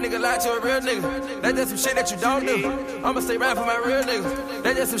nigga lie to a real nigga. That's just some shit that you don't do. I'ma stay right for my real niggas.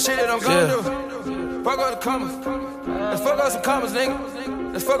 That's just some shit that I'm gon' do. Fuck all the commas. Let's fuck out some commas,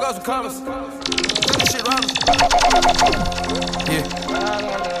 nigga. Let's fuck out some commas. Do this shit wrong. Yeah.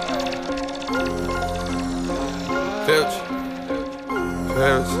 Filch.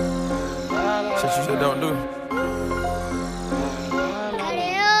 Shit you just don't do.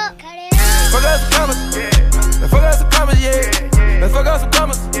 Fuck out some commas. Let's fuck out some commas, yeah. Let's fuck out some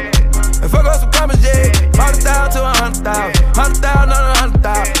commas. Let's fuck out some commas, yeah. 100,000 to 100,000. 100,000 on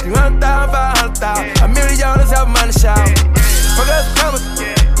 100,000. 300,000, 500,000. $1 million have money shout. Fuck out some commas.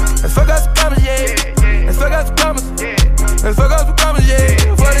 Let's fuck out some commas, yeah. Let's fuck out some commas. Let's fuck out some commas,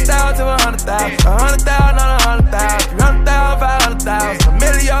 yeah. 40,000 to 100,000. 100,000 on 100,000. 300,000, 500,000. $1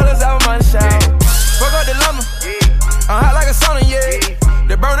 million have money shout. Fuck out the lumber. I'm hot like a sauna, yeah.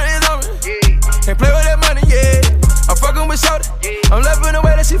 The burner is on me. Can't play with that money, yeah. I'm fucking with shorty. I'm loving the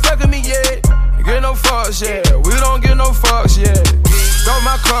way that she fucking me, yeah. Get no fucks, yeah. We don't get no fucks, yeah. Got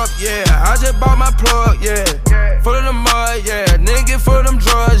my cup, yeah. I just bought my plug, yeah. Full of the mud, yeah. Nigga get full of them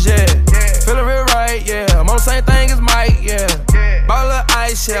drugs, yeah. Feeling real right, yeah. I'm on the same thing as Mike, yeah. Bottle of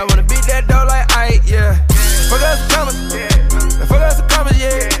ice, yeah. Wanna beat that dough like Ike, yeah. Fuck out some commas. Let's fuck out some commas,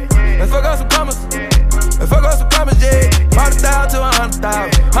 yeah. Let's fuck out some commas. Let's fuck out some commas, yeah. 100,000 to 100,000.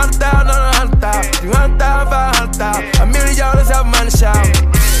 100,000 on 100,000. 300,000, 500,000. $1 million have money shout.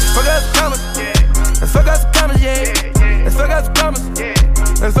 Fuck out some commas. Let's fuck out some commas, yeah. Let's fuck out some commas.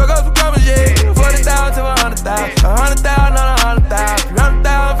 Let's fuck out some commas, yeah. 40,000 to 100,000. 100,000 on 100,000.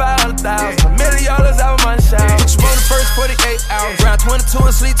 300,000, 500,000. $1 million have money shout. Put you on the first 48 hours. Round 22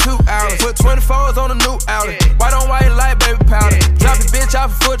 and sleep 2 hours. Put 24s on a new outlet. White on white like baby powder. Drop your bitch off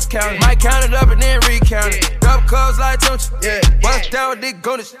a foot count. Might count it up and then recount it. Double cups like Tunch, yeah. Bust down with dick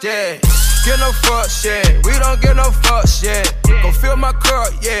on it, yeah. Get no fucks, yeah. We don't get no fucks, yeah. Go fill my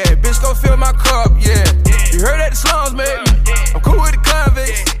cup, yeah. Bitch, go fill my cup, yeah. You heard that the slums made me. I'm cool with the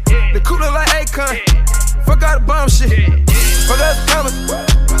convicts. The cooler like Akon. Fuck out the bomb shit. Fuck out some commas.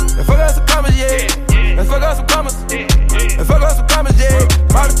 Let's fuck out some commas, yeah. Let's fuck out some commas. Let's fuck out some commas, yeah.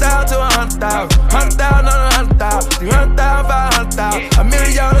 100,000 to 100,000. 100,000 on 100,000. 300,000, 500,000. $1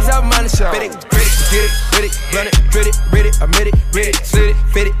 million have money show. Get it, blunt it, grit it, read it, admit it, read it, slit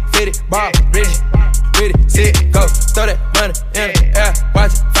it, fit it, ball, read it, see it, go, throw that money in the air,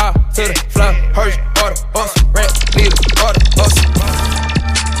 watch it fall to the floor, hurry, order, us, rent, need order, us.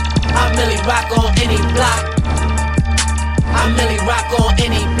 I really rock on any block. I really rock on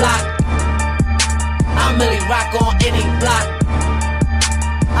any block. I really rock on any block.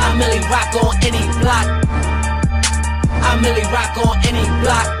 I really rock on any block. I really rock on any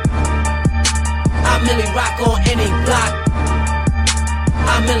block. I really rock on any block.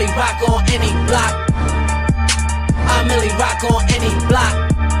 I really rock on any block. I really rock on any block.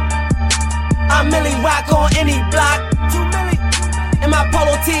 I really rock on any block. In my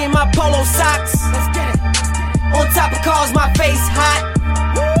polo tee, in my polo socks. Let's get it. On top of cars, my face hot.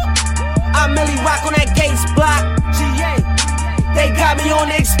 I really rock on that Gates block. They got me on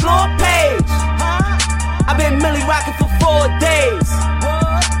the explore page. I've been really rocking for 4 days.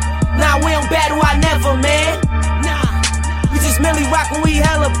 Nah, we don't battle, I never, man. Nah, we just merely rockin', we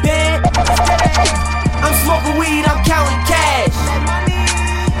hella bad. I'm smoking weed, I'm counting cash.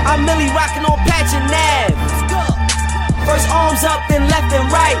 I'm merely rockin' on Patch and Nav. First arms up, then left and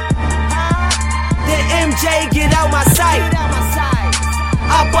right. Then MJ, get out my sight.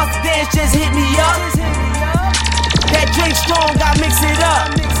 I bust the dance, just hit me up. That drink strong, I mix it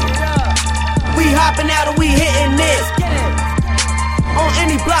up. We hopping out and we hitting this. On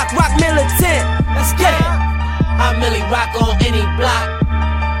any block, rock militant. Let's get it. I really rock on any block.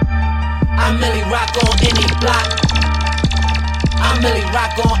 I really rock on any block. I really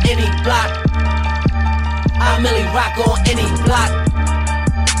rock on any block. I really rock on any block.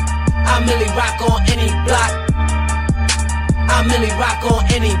 I really rock on any block. I really rock on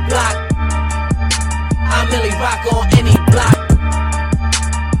any block. I really rock on any block.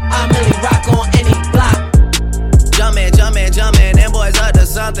 I really rock on any block. Jumpin', them boys up to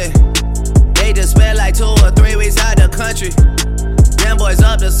something. They just spent like 2 or 3 weeks out the country. Them boys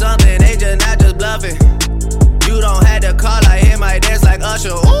up to something, they just not just bluffing. You don't have to call, I hear my dance like Usher,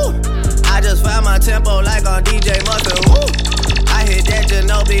 ooh. I just found my tempo like on DJ Mustard, ooh. I hit that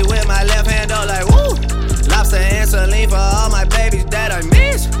Ginobili with my left hand, though, like woo. Lobster and saline for all my babies that I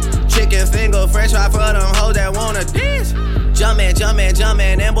miss. Chicken finger, french fry for them hoes that wanna dance. Jumpin',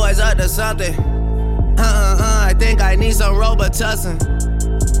 them boys up to something. I think I need some Robitussin.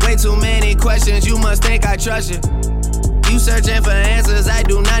 Way too many questions, you must think I trust you. You searching for answers, I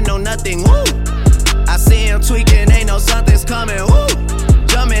do not know nothing, woo. I see him tweaking, they know something's coming, woo.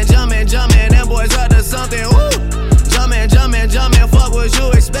 Jumpin',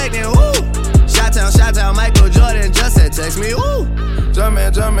 me, ooh.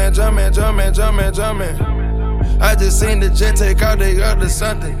 Jumpin'. I just seen the jet take out, they up to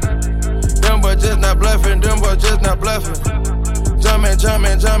something. Them boys just not bluffing, Jumpin',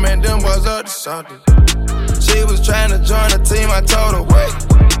 them boys up to something. She was trying to join the team, I told her, wait.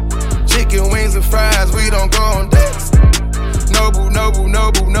 Chicken wings and fries, we don't go on dates. No boo.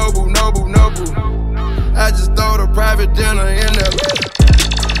 I just throw the private dinner in there.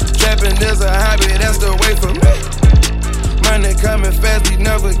 Trapping is a hobby, that's the way for me. Money coming fast, we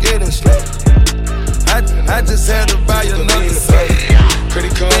never getting straight. I just had to buy another set.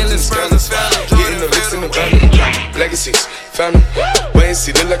 Credit cards and scanners, getting the licks in the van. Legacies, family, wait and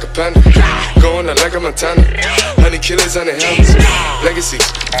see, look like a panda. Going out like a Montana, 100 killers on the helmets. Legacies,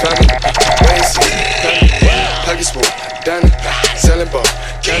 family, wait and see, family. Pockets full, Danny, selling ball,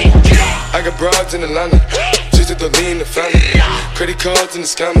 candy. I got broads in Atlanta, just to lean the family. Credit cards and the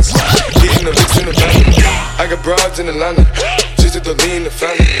scammers, getting the licks in the van. I got broads in Atlanta, just to lean the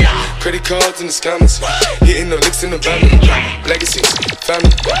family. Credit cards and the scammers, hitting the licks in the van. Legacies,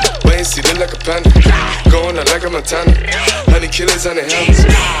 family, wait and see, look like a panda. Going out like a Montana, 100 killers on the helmets.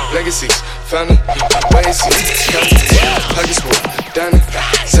 Legacies, family, wait and see, pockets full, Danny,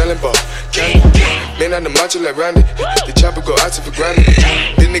 selling ball, candy. Man on the macho like Randy, the chopper go out to for granted.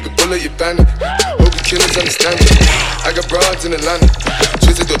 This nigga bullet, you bandit. Hope the killers understand it. I got broads in Atlanta,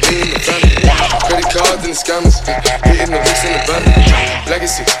 twisted the beam in the family. Credit cards and the scammers, hitting the licks in the van.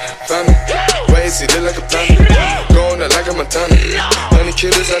 Legacy, family, wait and see, look like a panda. Going out like a Montana, 100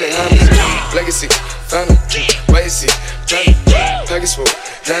 killers on the hammers. Legacy, family, wait and see, panda. Package full,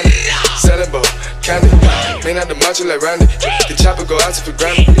 Danny, selling ball, candy. Man out the macho like Randy, the chopper go out to for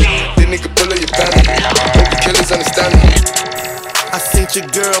granted. This nigga bullet, you bandit. Hope the killers understand it. I seen your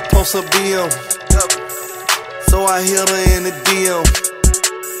girl post a BM, so I hit her in the DM.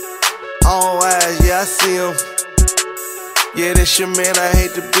 All eyes, yeah, I see him. Yeah, that's your man, I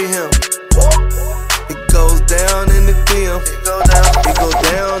hate to be him. It goes down in the DM. It go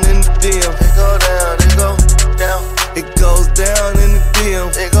down in the DM. It go down. It goes down in the DM.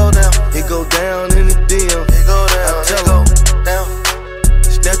 It go down in the DM. It go down. I tell her,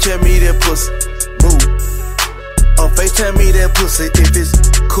 Snapchat me that pussy, move. Or FaceTime me that pussy if it's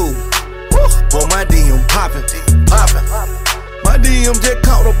cool. Boy, my DM poppin'. My DM just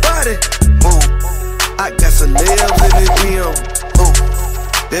caught a body, move. I got celebs in the DM.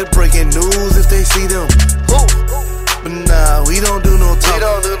 They're breaking news if they see them. But nah, we don't do no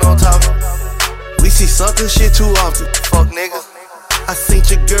talking. We see sucker shit too often. Fuck niggas. I seen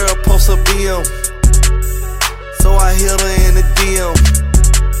your girl post a BM, so I hit her in the DM.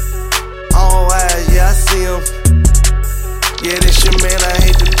 All eyes, yeah, I see him. Yeah, that's your man, I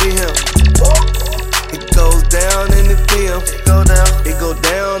hate to be him. It goes down in the DM. It go down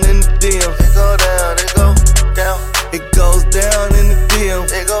in the DM. It go down. It goes down in the DM.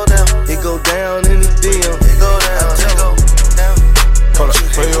 It go down in the DM. It go down. Hold up,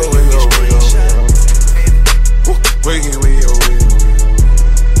 way yo.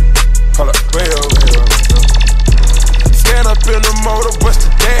 Hold up, way yo. Stand up in the motor, bust the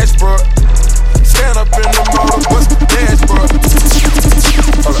dashboard. Stand up in the motor, bust the dashboard.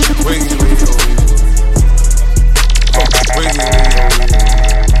 Hold up, way yo. Hold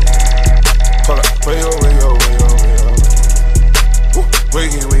up, way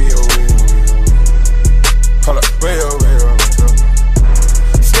yo. Hold up, way yo.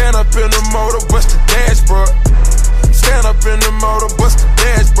 Stand up in the motor, bust the dashboard. Stand up in the motor, bust the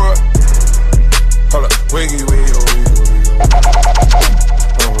dashboard. Hold up, way yo.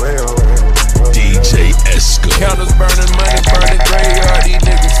 DJ Esco. Counters burning money, burning graveyard, these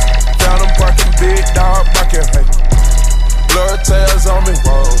niggas. Found them parking big dog, bucket. Blood tails on me,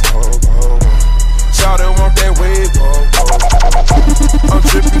 Shout out, want that wave, I'm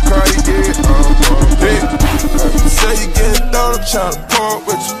tripping Cartier, say you getting thrown, I'm tryna park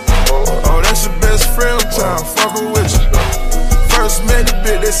with you. Oh, that's your best friend, I'm tryna fuck with you. First met the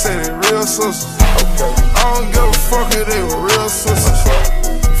bitch, they say they real sisters. I don't give a fuck if they were real sisters.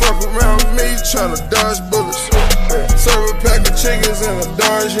 Fuck around with me, tryna dodge bullets. Serve a pack of chickens and a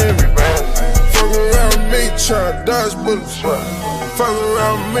Dodge Henry. Fuck around with me, tryna dodge bullets. Fuck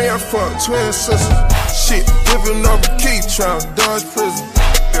around with me, I fuck twin sisters. Shit, whipping up a key, tryna dodge prison.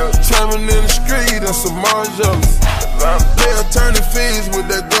 Traveling in the street, and some more jealous. They turning fees with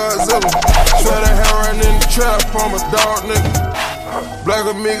that Godzilla. Try to have right in the trap, I'm a dog nigga. Black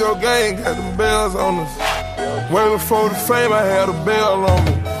Amigo gang got them bells on us. Way before the fame, I had a bell on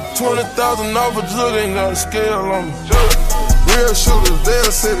me. 20,000 off a jug, ain't got a scale on me. Real shooters,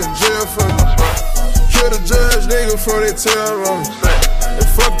 they'll sit in jail for me. Kill the judge, nigga, before they tell on me. And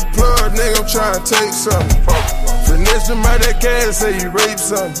fuck the plug, nigga, I'm trying to take something. Finesse him out that cash, say you rape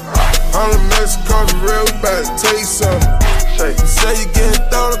something. I'm the Mexico, for real, we bout to taste something. You say you getting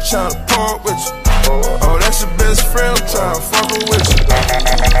thrown, I'm tryna park with you. Oh, that's your best friend, I'm tryna fuck with you.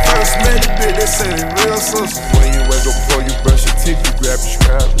 First met the bitch, they say they real sisters. When you wake up before you brush your teeth, you grab your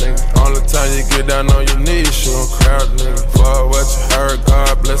scrap, nigga. All the time you get down on your knees, show them crowd, nigga. Fuck what you heard,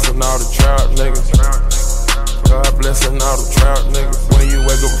 God blessing all the trout, niggas. God blessing all the trout, niggas. When you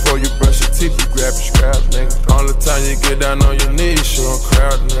wake up before you brush your teeth, you grab your scrap, nigga. All the time you get down on your knees, show them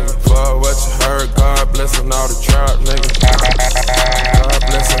crowd, nigga. Fuck what you heard, God blessing all the trout, niggas. God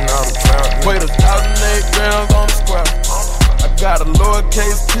blessing all the trout, nigga. Weighed 1,008 grams on the square. I got a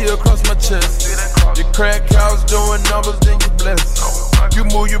lowercase T across my chest. Your crack house doing numbers, then you bless. You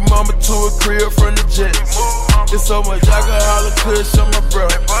move your mama to a crib from the jets. It's so much alcohol and kush on my bro.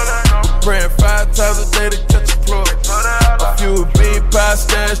 Praying 5 times a day to catch a plug. A few bean pie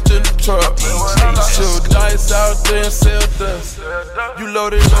stashed in the truck. Shoot dice out there and sell dust. You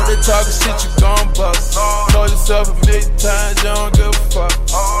loaded up, they talking shit, you gon' bust. Told yourself 1,000,000 times, you don't give a fuck.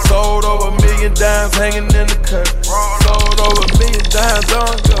 Sold over 1,000,000 dimes hanging in the cut. Sold over 1,000,000 dimes,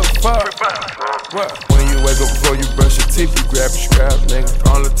 don't give a fuck. What? When you wake up before you brush your teeth, you grab your scrap, nigga.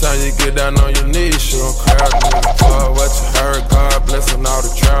 All the time you get down on your knees, show them crowd, nigga. Fuck what you heard, God blessing all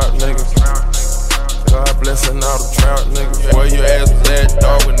the trout, niggas. God blessing all the trout, niggas. Where your ass was at,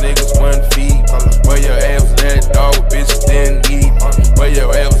 dog, with niggas wouldn't feed. Where your ass was at, dog, with bitches didn't eat. Where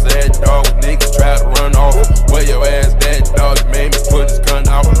your ass was at, dog, with niggas tried to run off. Where your ass at, dog, you made me put his gun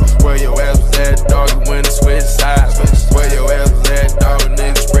out. Where your ass was at, dog, you went and switched sides. Where your ass was at, dog, with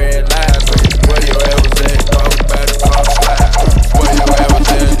niggas spread lies. Where your ass was at, dog, about to come slide. Where your ass was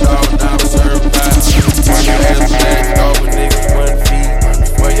at, dog, now it's certified. Where your ass was at, dog, with niggas wouldn't feed.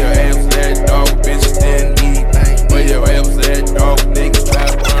 Where your ass was at, dog, with bitches didn't eat. Where your ass was at, dog, with niggas try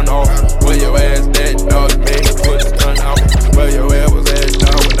to run off. Where your ass at, dog, you made me put his gun out. Where your ass was at,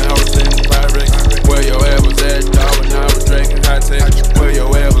 dog, when I was in the Pyrex. Where your ass was at, dog, when I was drinking hot tech. Where your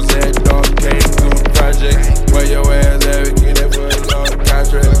ass was at, dog, came through the project. Where your ass at, we get that for a lot of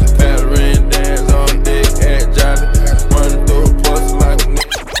contracts. Pattern dance on dick, at Johnny. Running through the pussy like a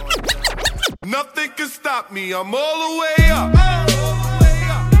nigga. Nothing can stop me, I'm all the way up.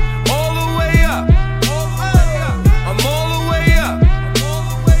 All the way up. I'm all the way up.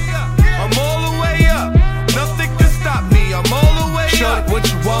 I'm all the way up. Nothing can stop me, I'm all the way up. Shorty, what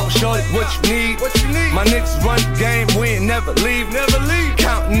you want, shorty, what you need. My niggas run the game, we ain't never leave.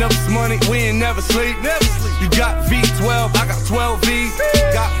 Counting up this money, we ain't never sleep. You got V12, I got 12 V's.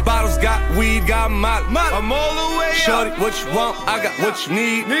 Got bottles, got weed, got molly. I'm all the way up. Shorty, what you want, I got what you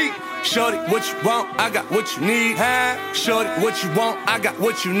need. Shorty, what you want, I got what you need. Shorty, what you want, I got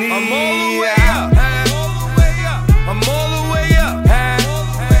what you need. I'm all the way up. I'm all the way up.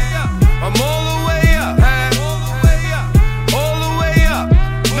 I'm all the way up. All the way up.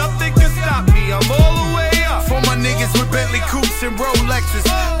 Nothing can stop me, I'm all the way up. For my niggas with Bentley coupes and Rolexes.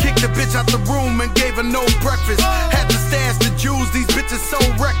 Kicked the bitch out the room and gave her no breakfast. Had to stash the jewels, these bitches so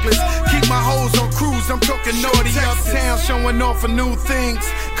reckless. Keep my hoes on cruise, I'm talking naughty uptown, showing off for new things.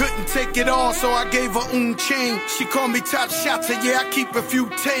 Couldn't take it all, so I gave her chain. She called me top shotter, yeah, I keep a few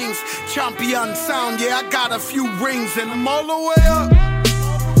tings. Champion sound, yeah, I got a few rings. And I'm all the way up,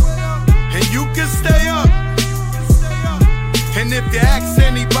 and you can stay up. And if you ask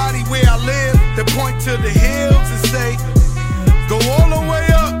anybody where I live, they point to the hills and say, go all the way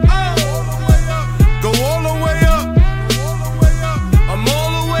up. Go all the way up. I'm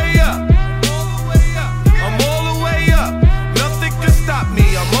all the way up. I'm all the way up. Nothing can stop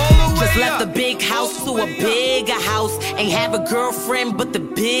me, I'm all the way up. Just left the big house to a bigger house. Ain't have a girlfriend, but the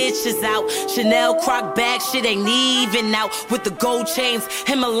bitch is out. Chanel croc bag, shit ain't even out. With the gold chains,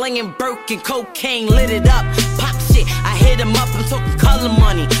 Himalayan Birkin, cocaine lit it up. Pop shit, I hit him up, I'm talking color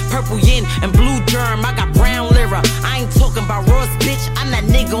money. Purple yin and blue germ, I got brown lira. I ain't talking about Ross, bitch, I'm that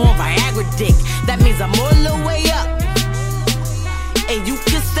nigga on Viagra dick. That means I'm all the way up, and you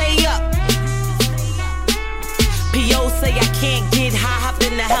can stay up. P.O. say I can't get high, hop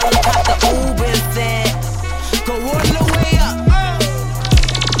in the helicopter, Uber instead. Go all the way up.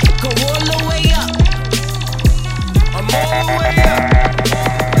 Go all the way up. I'm all the way up.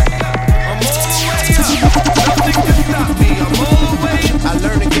 I'm all the way up. Nothing can stop me, I'm all the way up. I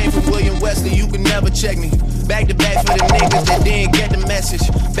learned the game from William Wesley, you can never check me. Back to back for the niggas that didn't get the message.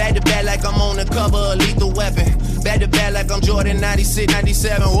 Back to back like I'm on the cover of Lethal Weapon. Back to back like I'm Jordan 96,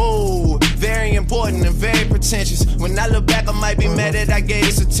 97. Whoa, very important and very pretentious. When I look back, I might be mad that I gave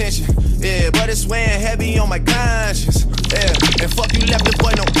this attention. Yeah, but it's weighing heavy on my conscience. Yeah, and fuck you left the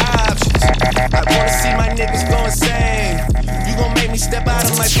boy no options. I wanna see my niggas go insane. You gon' make me step out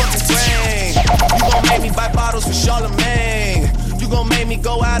of my fucking brain. You gon' make me buy bottles for sure. me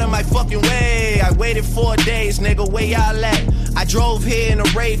go out of my fucking way. I waited 4 days, nigga, where y'all at? I drove here in a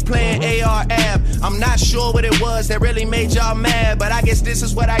rave playing AR-AB. I'm not sure what it was that really made y'all mad, but I guess this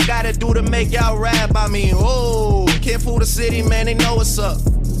is what I gotta do to make y'all rap. I mean, oh, can't fool the city, man, they know what's up.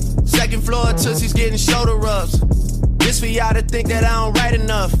 Second floor, Tootsie's getting shoulder rubs. This for y'all to think that I don't write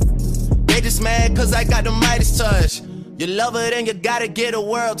enough. They just mad cause I got the Midas touch. You love her, then you gotta get a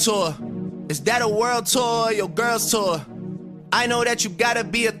world tour. Is that a world tour or your girl's tour? I know that you gotta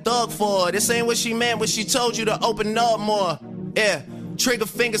be a thug for her. This ain't what she meant when she told you to open up more. Yeah, trigger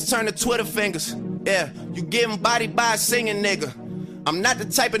fingers turn to Twitter fingers. Yeah, you getting bodied by a singing nigga. I'm not the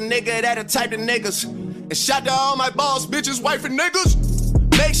type of nigga that type of niggas. And shout to all my boss bitches, wife and niggas.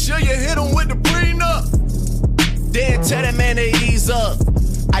 Make sure you hit them with the prenup. Then tell that man to ease up.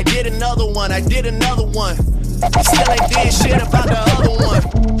 I did another one. Still ain't did shit about the other one.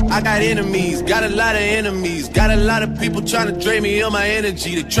 I got enemies, got a lot of enemies. Got a lot of people trying to drain me of my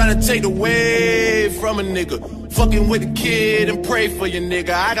energy. They trying to take away from a nigga. Fucking with the kid and pray for your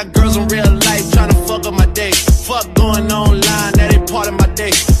nigga. I got girls in real life trying to fuck up my day. Fuck going online, that ain't part of my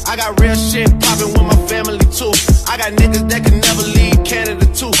day. I got real shit popping with my family too. I got niggas that can never leave Canada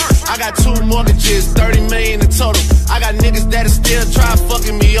too. I got 2 mortgages, 30 million in total. I got niggas that are still trying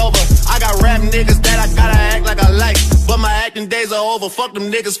fucking me over. I got rap niggas that I gotta act like I like, but my acting days are over. Fuck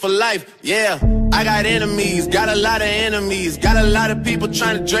them niggas for life, yeah. I got enemies, got a lot of enemies. Got a lot of people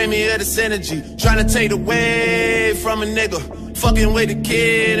trying to drain me of this energy. Trying to take away from a nigga. Fucking with the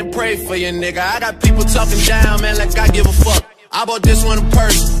kid and pray for your nigga. I got people talking down, man, like I give a fuck. I bought this one a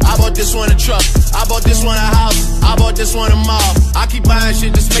purse, I bought this one a truck, I bought this one a house, I bought this one a mall. I keep buying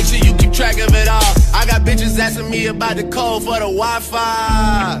shit, just make sure you keep track of it all. I got bitches asking me about the code for the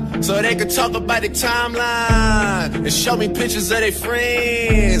Wi-Fi, so they could talk about the timeline and show me pictures of their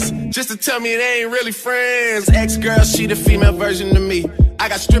friends, just to tell me they ain't really friends. Ex-girl, she the female version of me. I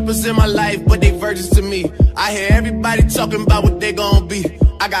got strippers in my life, but they virgins to me. I hear everybody talking about what they gon' be.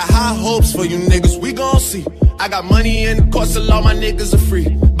 I got high hopes for you niggas, we gon' see. I got money in the course, so all my niggas are free.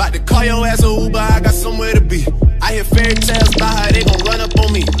 About to call your ass a Uber, I got somewhere to be. I hear fairy tales about how they gon' run up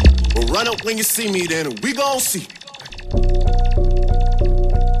on me. Well, run up when you see me, then we gon' see.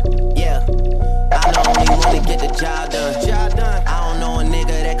 Yeah, I don't only wanna get the job done. I don't know a nigga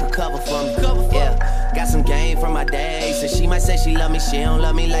that could cover for me. Yeah, got some game from my day. So she might say she love me, she don't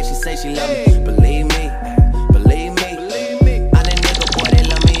love me like she say she love me. Believe me.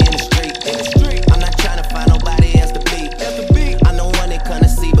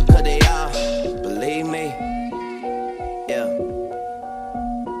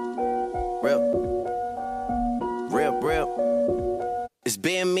 It's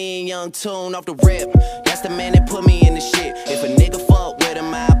been me and Young Tune off the rip. That's the man that put me in the shit. If a nigga fuck with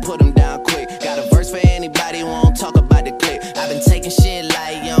him, I put him down quick. Got a verse for anybody who won't talk about the clip. I've been taking shit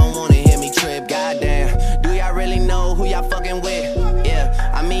like you don't wanna hear me trip. Goddamn, do y'all really know who y'all fucking with? Yeah,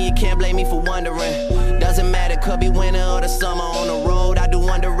 I mean you can't blame me for wondering. Doesn't matter, could be winter or the summer. On the road, I do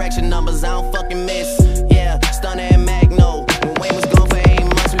One Direction numbers, I don't fucking miss. Yeah, Stunner and Magno. When Wayne was gone for 8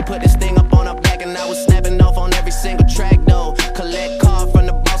 months, we put this thing up on our back, and I was snapping off on every single track though. Collect card from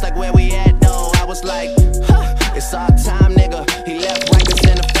the boss, like where we at though. I was like, huh, it's our time, nigga. He left Rikers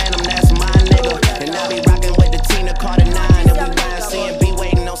in the Phantom, that's my nigga. And I be rocking with the Tina Carter 9. And we round CNB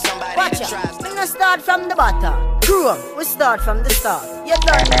waiting on somebody to try. We gonna start from the bottom. Crew, we start from the start. You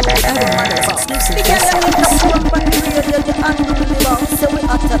don't know what I'm about. The girl that we come from, but the radio you unbelievable. So we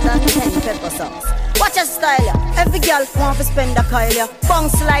hotter than the Henny pepper sauce. Watch your style, yeah. Every girl want to spend a kyle, yeah.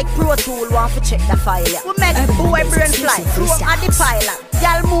 Bounce like Pro Tool, want to check the file, yeah. We make boy brain fly, throw at the pilot.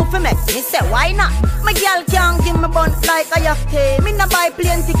 Girl move for me, me say why not? My girl can't give me bun like a yacht. Me no buy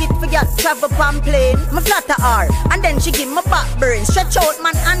plane ticket for girl travel pan plane. Me flatter her, and then she give me back burn. Stretch out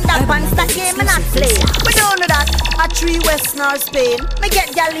man underpants, that game me not play. We don't know that, a 3 West North Spain. Me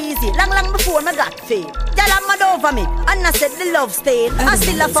get girl easy, long before me got fame. Girl I'm mad over me, and I said the love stain. I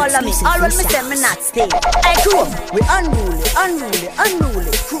still a follow me, all when me say me not stay. I crew, we unruly.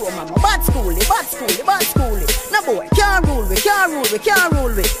 Crew mama, bad schoolie. No boy, can't rule we.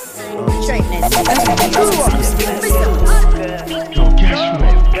 Straightness.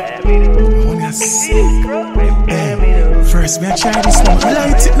 First, me I try this one. I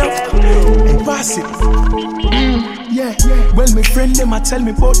light it now and pass it. Yeah. Well, my friend them a tell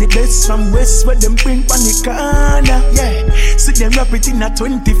me about the best from West, where them bring pan the corner. Yeah, see them rap it in a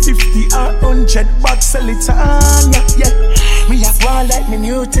 20, 50 or 100 bucks, sell it on. Yeah. Me a go like me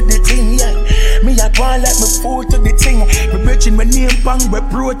new to the thing. Yeah, me a go like me fool to the thing. Me brethren my name bang we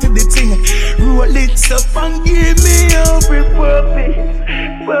pro to the thing. Roll it up and give me every puppet.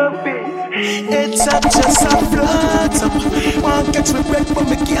 It's up, just a float up. Won't catch me breath, but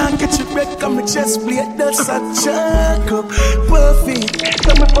me can't catch me breath. Cause me chest plate does a chuck up. Perfect,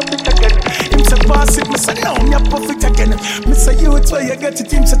 tell me perfect again. Him say pass it, me say no, me a perfect again. Me say you it's where you get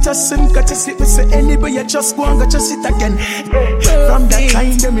it. Him say just sing, got to sit. Me say anyway you just go and go just sit again. From that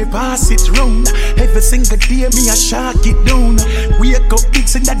time then me pass it round. Every single day me a shark it down. Wake up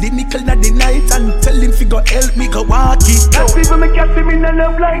big in the nickel in the night and tell him fi go help me go walk it down. People me catch me in a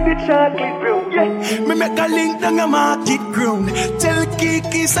love like the chocolate brown. Yeah, me make a link down a market ground. Tell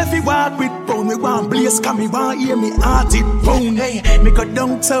Kiki say fi walk with pound. Me want blaze 'cause me want hear me heart it pound. Hey, me go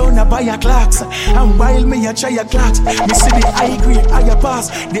downtown a buy a clocks, and while me a try a clocks, me see the high grade higher pass,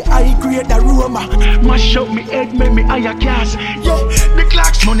 the high grade aroma. Mash up me head, make me higher cash. Yeah, the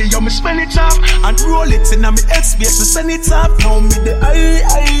clocks money, yo me spend it up and roll it in a me head space. Me send it up, now me the I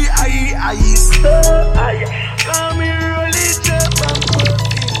so I come me roll it up and put it.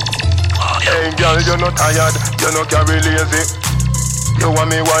 Hey girl, you're not tired, you're not carry lazy. You want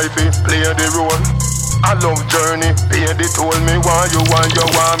me wifey, play the role. I love journey, pay the toll. Me want you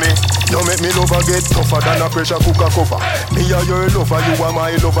want me. You make me lover get tougher than a pressure cooker cover. Me a your lover, you are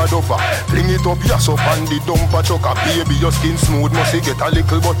my lover duffer. Fling it up, yes up on the dumper chucker. Baby, your skin smooth, must get a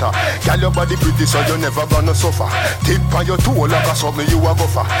little butter. Girl, your body pretty, so you never gonna suffer. Tip on your toe like a something you a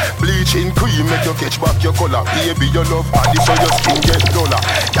gopher. Bleaching cream make you catch back your color. Baby, your love body, so your skin get duller.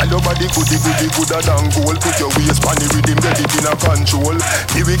 Girl, your body goodie gooder than gold. Put your waist on the rhythm, get it in a control.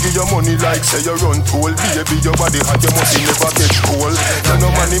 Me we give you money like say you run toll. Baby, your body hot, you must never catch cold. You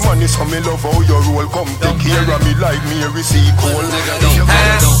know money, so me love how your roll. Come take care of me like me receive cold.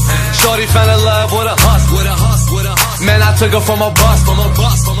 Shorty fell in love with a hustle. Man, I took her from a bus.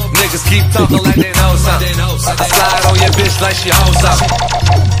 Niggas keep talking like they know something. I slide on your bitch like she hoes up.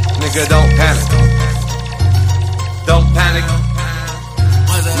 Nigga, don't panic. Don't panic.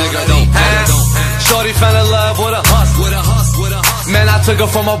 Nigga, don't panic. Shorty fell in love with a hustle. Man, I took her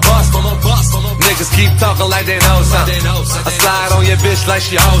from a bus. Niggas keep talking like they know something. I slide on your bitch like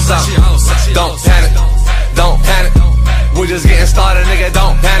she hoes up. Don't panic. Don't panic. We're just getting started, nigga,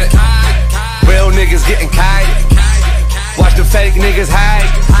 don't panic. Real niggas getting kite. Watch the fake niggas hide.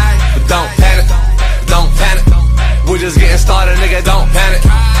 But don't panic. Don't panic. We're just getting started, nigga, don't panic.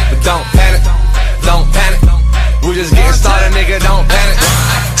 But don't panic. Don't panic. We're just getting started, nigga, don't panic.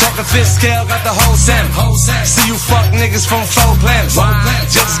 Talking fifth scale, got the whole center. See you fuck niggas from 4 planets.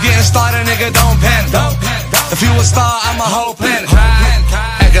 Just getting started, nigga, don't panic. If you a star, I'm a whole planet.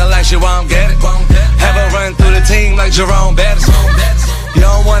 Acting like she won't get it. Have her run through the team like Jerome Bettis. You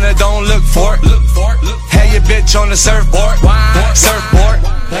don't wanna, don't look for it. Have your bitch on the surfboard. Surfboard.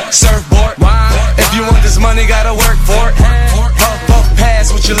 If you want this money, gotta work for it. Puff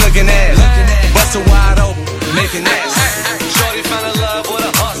pass, what you looking at? Bust it wide open, making ass. Shorty fell in love with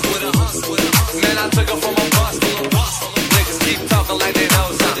a hustle. Man, I took her from a bus. Niggas keep talking like they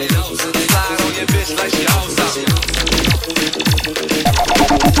know something. Slide on your bitch like she hoes something.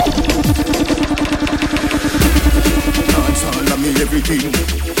 Dance all of me everything.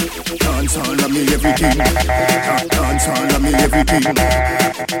 Dance all of me everything. Dance all of me everything.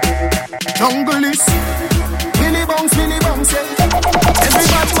 Jungle is Millie bounce, yeah. Every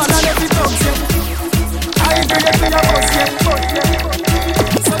bad man and every dog, yeah. I agree with your boss, yeah.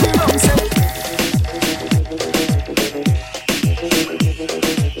 So the bounce, yeah.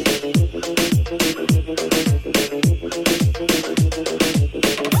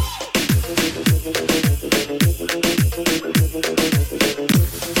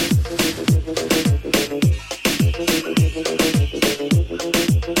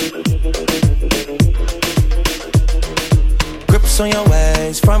 On your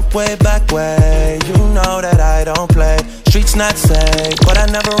ways, front way, back way. You know that I don't play. Streets not safe, but I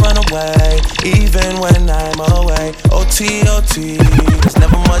never run away, even when I'm away. OT, there's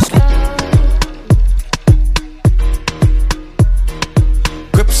never much.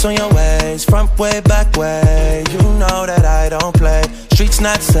 Grips on your ways, front way, back way. You know that I don't play. Streets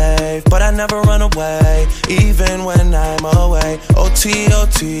not safe, but I never run away, even when I'm away. OT,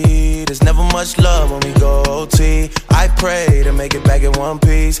 there's never much love when we go OT. I pray to make it back in one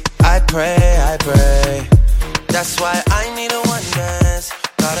piece. I pray. That's why I need a one dance.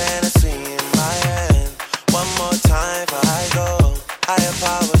 Got a Hennessy in my hand. One more time before I go. Higher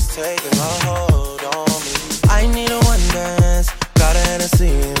powers taking a hold on me. I need a one dance. Got a Hennessy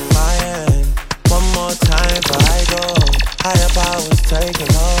in my hand. One more time before I go. Higher powers taking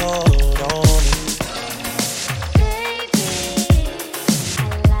a hold on me.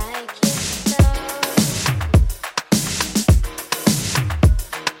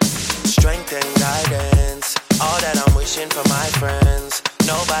 Strength and guidance, all that I'm wishing for my friends.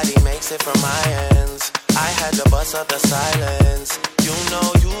 Nobody makes it from my ends. I had to bust up the silence. You know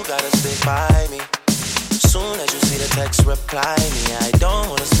you gotta stick by me. Soon as you see the text, reply me. I don't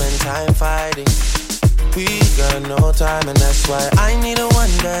wanna spend time fighting. We got no time and that's why I need a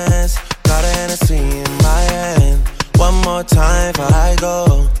one dance. Got a Hennessy in my hand. One more time before I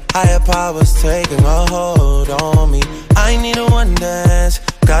go. Higher powers taking a hold on me. I need a one dance.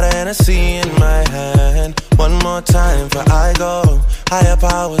 Got a Hennessy in my hand. One more time before I go. Higher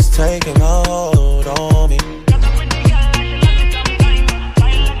powers taking a hold on me.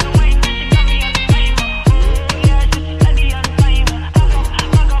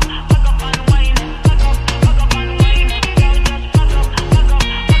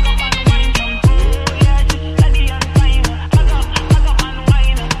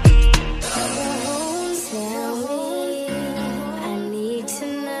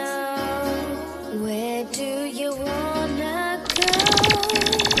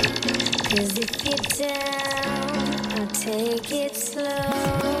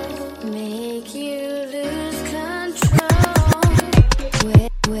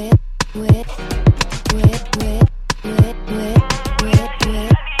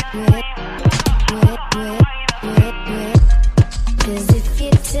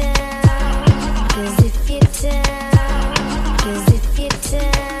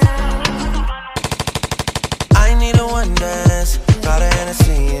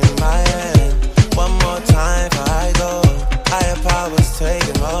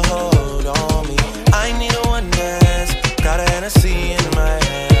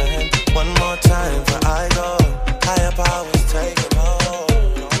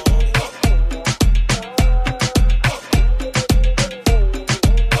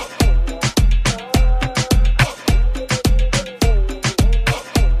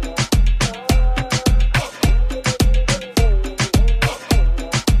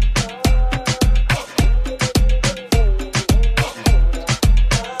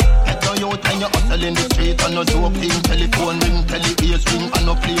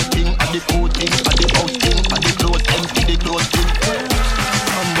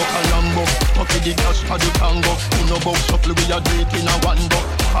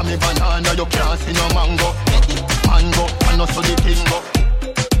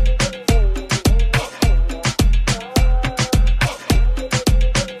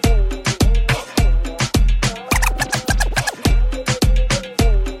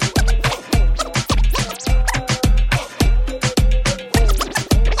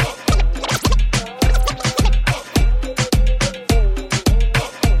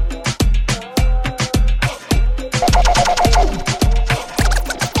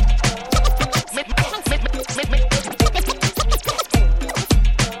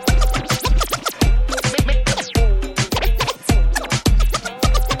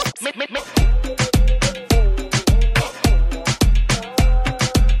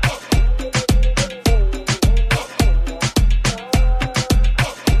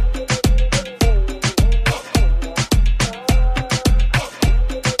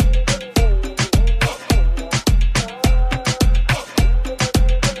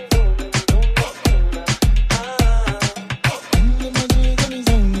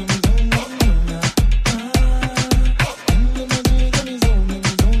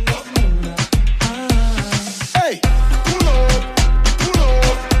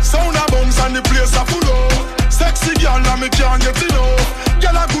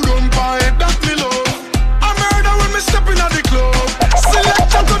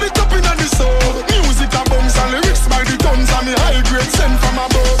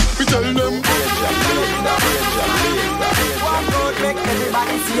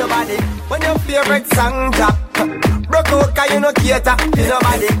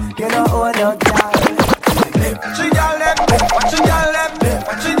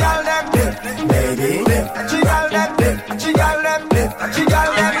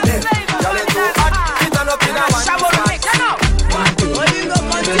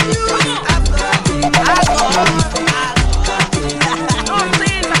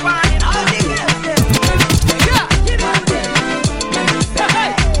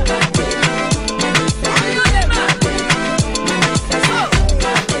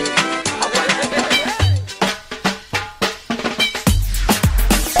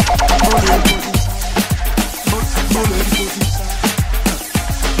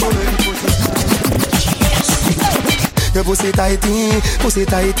 Pussy tighty, pussy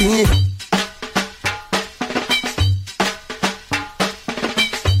tighty.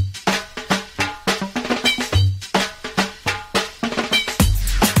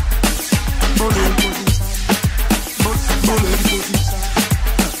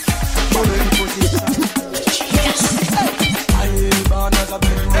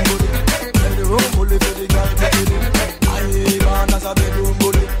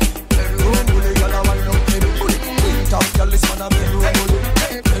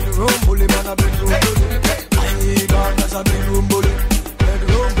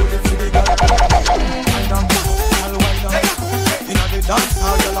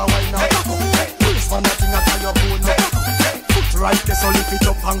 All y'all are wine now. This one nothing at your bone now. Foot right there, so lift it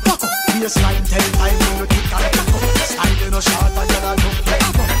up and cock up. Baseline 10 times, you tick and cock up. Style you no short and you're not jump.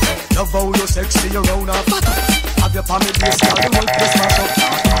 Love how you sexy, you round and fat up. Have your palm in this, girl, you want this mash up.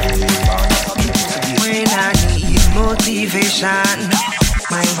 When I need motivation,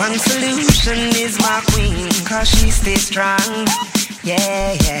 my one solution is my queen, cause she stays strong.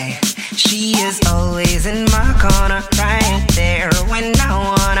 Yeah, yeah. She is always in my corner, right there when I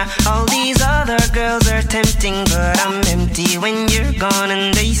wanna. All these other girls are tempting, but I'm empty when you're gone.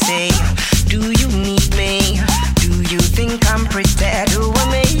 And they say, do you need me? Do you think I'm pretty? Do I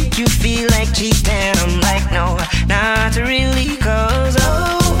make you feel like cheating? I'm like, no, not really, cause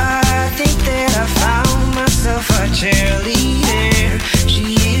oh, I think that I found myself a cheerleader.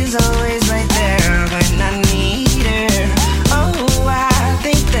 She is always right there when I need her. Oh, I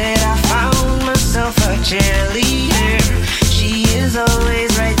think that I found myself a cheerleader. She is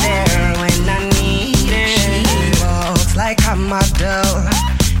always right there when I need her. She walks like a model.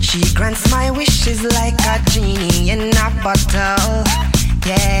 She grants my wishes like a genie in a bottle.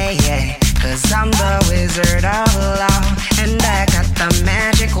 Yeah, yeah, cause I'm the wizard of love, and I got the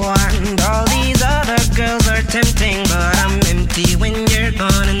magic wand. All these other girls are tempting, but I'm empty when you're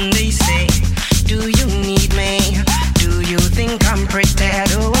gone. And they say, do you need me? Do you think I'm pretty?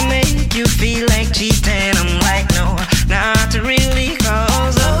 Do I make you feel like cheating? I'm like, no, not really,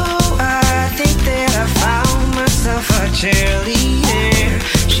 cause oh, I think that I found myself a cheerleader.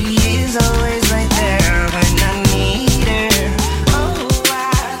 She is always right there when I need her. Oh,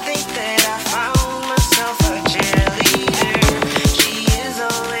 I think that I found myself a cheerleader. She is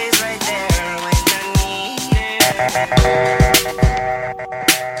always right there when I need her.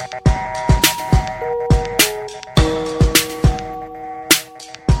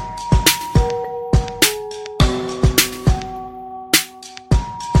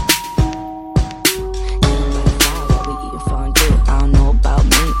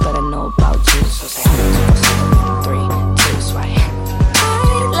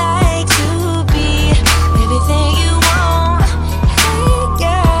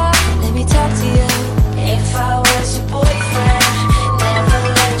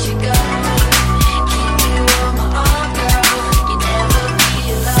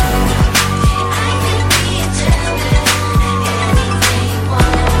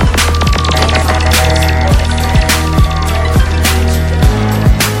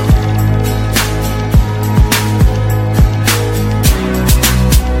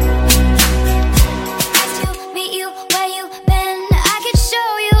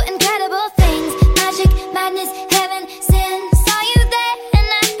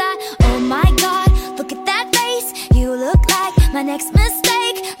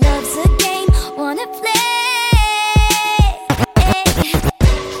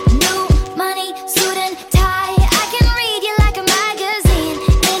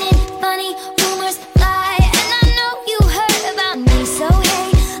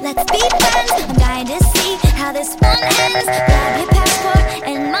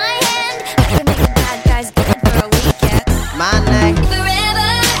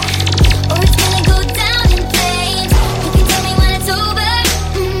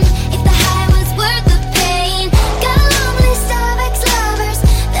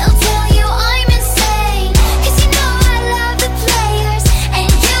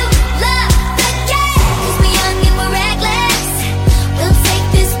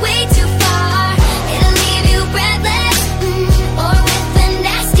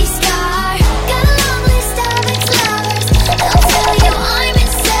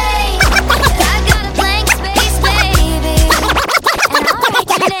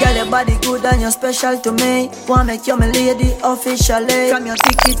 Special to me, wanna make you my lady officially. From your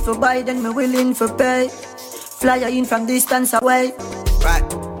ticket for buy, then me willing for pay. Fly you in from distance away. Right,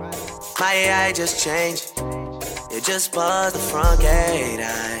 my AI just changed. It just buzzed the front gate.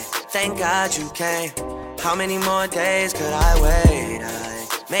 I thank God you came. How many more days could I wait? I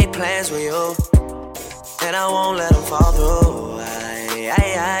made plans with you, and I won't let them fall through.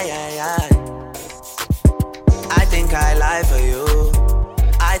 I think I lie for you.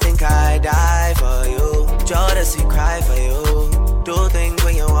 I think I die for you. Jodeci cry for you. Do things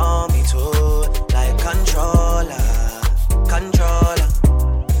when you want me to. Like controller, controller.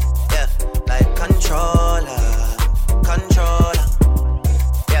 Yeah, like controller, controller.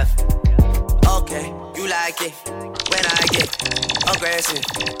 Yeah, okay, you like it when I get aggressive.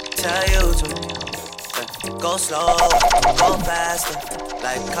 Tell you to go slow, go faster.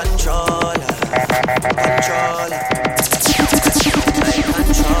 Like controller, controller. Like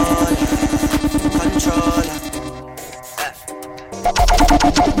controller, controller.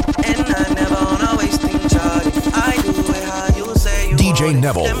 And I never wanna waste things, Charlie. I do it how you say you DJ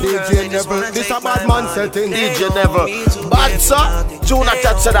Neville. DJ Neville. This a bad man setting. DJ Neville. Bad sir. Tune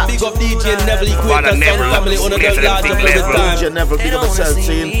attached to that. Big up DJ Neville. Equate us and family on the large of the time. DJ Neville. Big up yourself,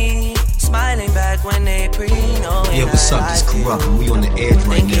 team. Smiling back when they pre-know. Yeah, what's up? This Corrupt. We on the edge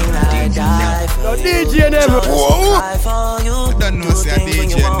right now. DJ Neville. Whoa. I don't know, say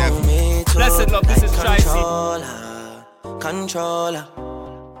DJ Neville. Blessed love, this is Tracy. Controller.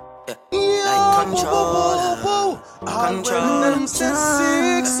 Yeah. Like controller. Controller.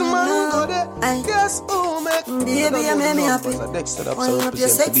 Guess who make baby, you make me happy. Wind up your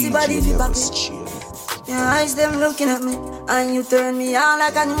sexy body if you back it. Your eyes them looking at me, and you turn me on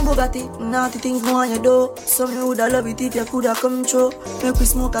like a new Bugatti. Naughty things more you do. So me woulda love it if you coulda come true. Make we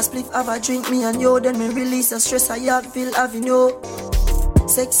smoke a spliff, have a drink, me and you. Then me release the stress I have, feel having you.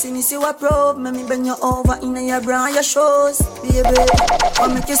 Sexiness you a probe, make me bend you over in your bra and your shoes. Baby, I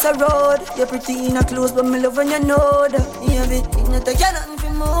make you so road. You're pretty in a clothes, but me love when you know that. Baby, it not take you nothing to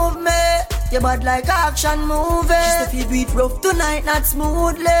move me. You bad like action movie. Just if you do it rough tonight, not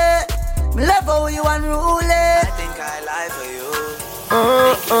smoothly. Me love how you unruly. I think I lie for you.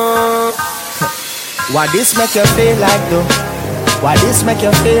 Why this make you feel like though? Why this make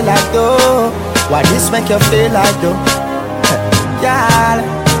you feel like though? Why this make you feel like though? Y'all,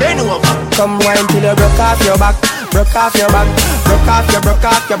 come wine till you broke off your back. Broke off your back. Broke off your back.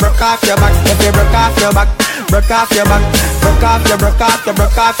 If you broke off your back, broke off your back. Broke off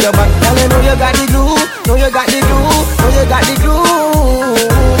your back. Girl, you know you got the glue. Know you got the glue. Know you got the glue.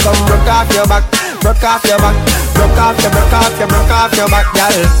 Come broke off your back. Broke off your back. Broke off your back,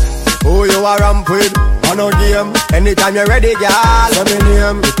 girl. Who you are ramp with? On no game. Anytime you're ready, girl. Let me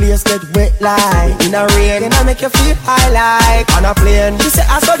name. The place get wet like in a rain. Then I make you feel high like on a plane. She say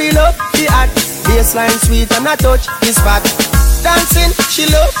I saw the love, the act. Baseline sweet and I touch this spot. Dancing, she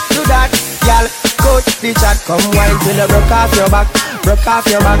love do that. Girl, coach the chat. Come wine till you broke off your back. Broke off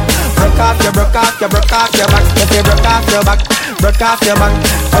your back. Broke off your back. If you broke off your back, broke off your back.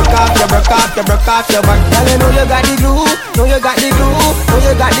 Broke off your back. Girl, you know you got the glue. Know you got the glue. Know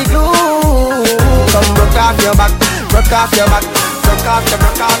you got the glue. Come broke off your back. Broke off your back. Broke off your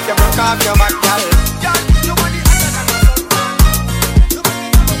back, girl.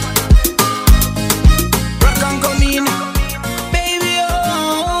 Rock and come in, baby,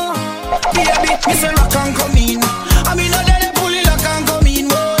 oh. Baby, me say rock and come in. I mean, no they pull it lock and come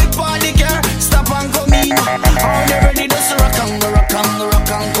in. Oh, if party car, stop and come in. Oh, they ready to rock and come in. Rock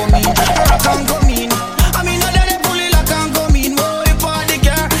and come in. I mean, no they pull it lock and come in. Oh, if party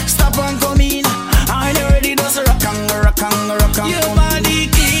car, stop and come in. Oh, they ready to rock and come in. Your body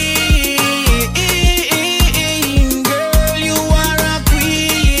clean, girl, you are a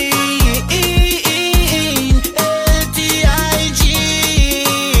queen. LTIG,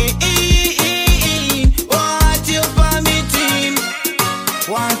 want you for me team,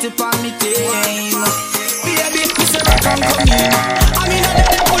 want you for me team. Baby, you say rock and come in. I mean, I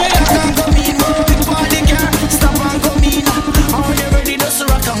don't pull it rock and come in. The party car, stop and come in. Oh, they ready to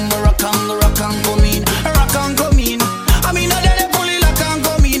rock and come in. Rock and come in. I mean, I don't pull it rock and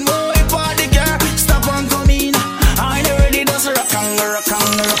come in. Oh, the party car, stop and come in. Oh, they ready to rock and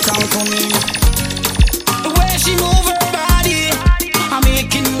come in. The way she move her body, I'm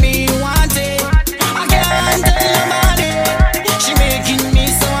making me want it. I can't tell nobody. She making me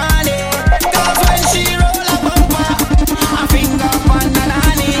so honey. 'Cause when she roll a bumper, I finger on the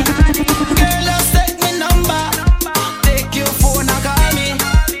nanny. Girl, just take me number. Take your phone and call me.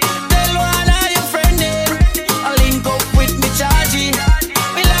 Tell one of your friends I'll link up with me chargy.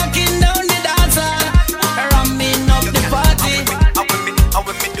 We locking down the dancer, ramming up the party.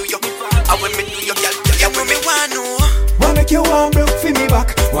 Why make you want broke for me back?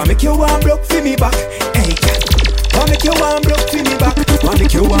 Why make you want broke for me back? Hey, why make you want broke for me back? Why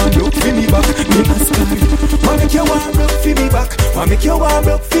make you want broke for me back? Me ask her. Why make you want broke for me back? Why make you want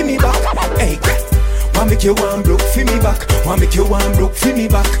broke for me back? Hey, why make you want broke for me back? Why make you want broke for me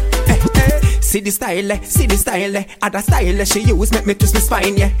back? Hey, see the style, other style she use make me twist my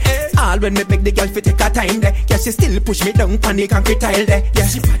spine, yeah. All when me beg the girl fi take her time there, yeah, she still push me down on the concrete tile there, yeah.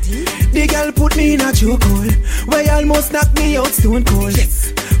 The girl put me in a chokehold, where you almost knock me out stone cold.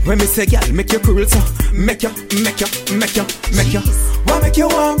 Yes. When me say girl make you cool, so make you. Why make you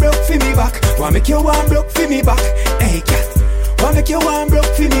want broke for me back? Why make you want broke for me back? Hey girl, why make you want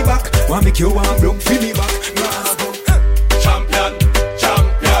broke for me back? Why make you want broke for me back? Champion.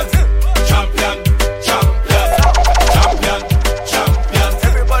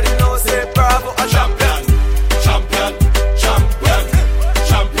 Everybody knows say bravo a champion.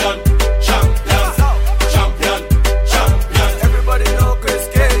 Everybody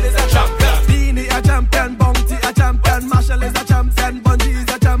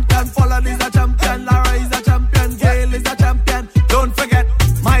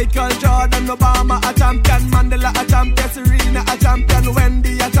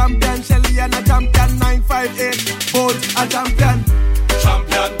champion. Shelly and a champion. 958, both a champion.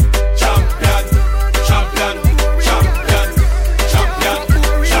 Champion, champion, champion, champion, champion,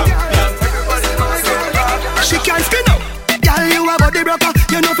 champion. She can't spin up. Girl, you a body broker.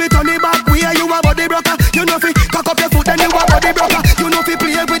 You know fi turn it back. Where you a body broker. You know fi cock up your foot and you a body broker. You know fi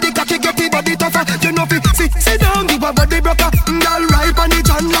play with the cocky, get the body tougher. You know fi sit down, you a body broker. Girl, right on the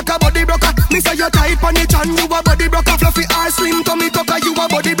chan like a body broker. Me say you tight on the chan, you a body broker. Fluffy or slim, tummy tucker, you a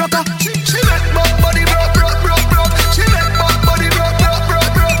body broker. She make body broke. She make body broke.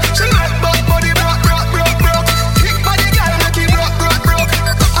 She make body broke. Kick body girl, make it broke.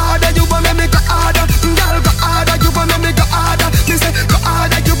 Go harder, you wanna make it harder. Girl, go harder, you wanna make it harder. Me say go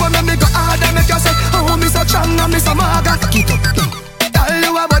harder, you wanna make it harder. Make you say, oh, me so strong and me so maga. Kick up, girl,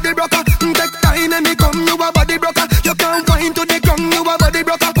 you a body broker. Take time and me come, you a body broker. You can't wind to the ground, you a body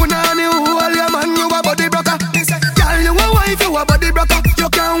broker. Punani, hold your man, you a body broker. Me say, girl, you a wife, you a body broker. You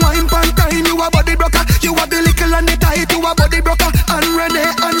can't wind pan time, you a body broker. You a the little and the tight, you a body broker. And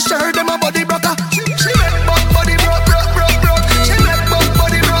Renee and Cher, them a body broker. She make body broke. She make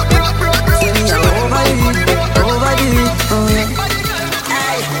body broke. She make body broke.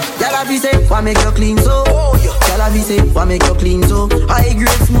 Y'all be say, why make you clean so? Y'all be say, why make you clean so? High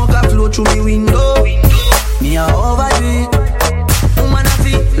grade smoke a flow through me window. Me a overdo it. Woman a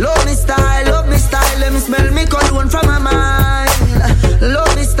feel, love me style. Let me smell me cologne from my mind.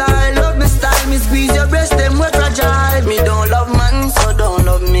 Love me style. Me squeeze your breast, them we fragile. Me don't love man, so don't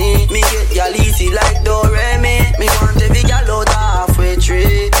love me. Me get y'all easy like Doremi. Me want every gal out halfway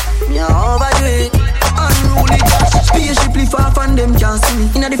tree. Me a overdo it. Unruly dash, spaceshiply far from them can't see me.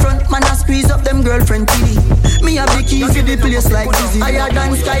 Inna the front, man a squeeze up them girlfriend TV. Me a big key for the place like Dizzy. Higher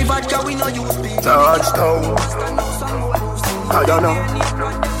than Sky Vodka, we know you speak. Touchdown, I don't know.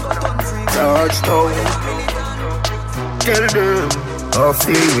 Touchdown, tell them I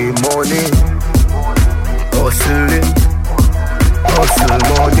feel me money. Hustling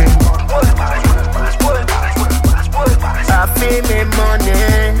money. I feel me money.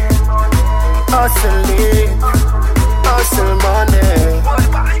 Hustling money.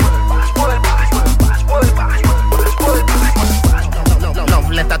 Love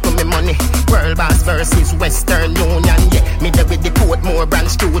letter to me money. World Boss versus Western Union. Yeah, me there with the Portmore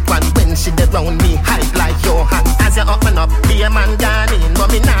branch cute one. When she dey round me, hype like Johan. As you open up, be a man gone in.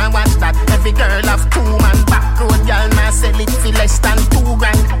 But me nah watch that. Every girl have 2 man. Back road girl nah sell it for less than 2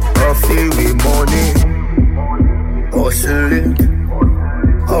 grand. I feel me money. Hustling.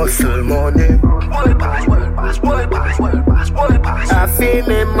 Hustle money. I feel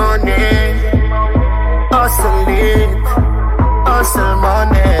me money. Hustling. Hustle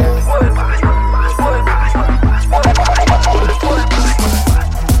money.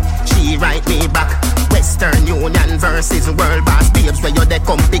 She write me back. Western Union versus World Boss babes. Where you they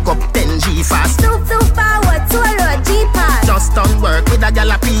come pick up 10G fast. Too forward, to a road, G-Pass. Just done work with a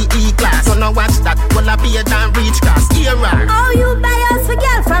gal a PE class. So now watch that, will I be a damn reach class. Here are. Oh, you buy us for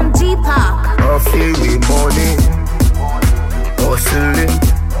girl from G-Park. I feel me money. Hustling.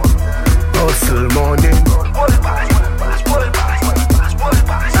 Hustle money.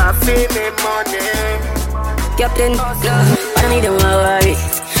 I feel me money. Captain, I don't need them worry.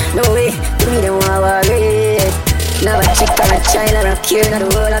 No way, you need them worry. Now a chick or a child or a kid in the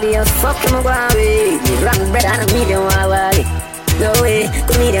world, I'll be a fucking worry. Wrong bread, I don't need them worry. No way,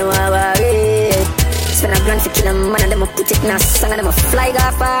 you need them worry. Spend a grand for kill a man and them a put it in a song and them a fly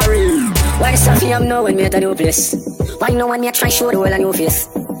off a reel. Why the stuff you have know when we at a new place? Why no one me a try show the world a new face?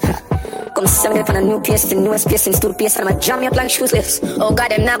 Come 7 up on a new pace, the newest pace in stool pace, and I'ma jam me up like shoeless. Oh God,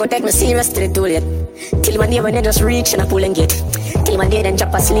 them now go take me serious to the toilet. Till one day when they just reach and I pull and get. Till one day then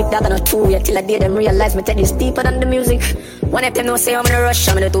drop asleep, that on a 2 year. Till a day them realize me tell this deeper than the music. One of them know say I'm in a rush,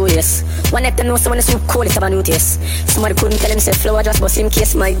 I'm in the 2 years. One of them know someone is so cool, it's have a new taste. Somebody couldn't tell him say flow, just bust him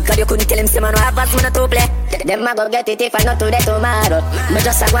case. My God, you couldn't tell him say man, I have as man to play. Them I go get it if I not today tomorrow. But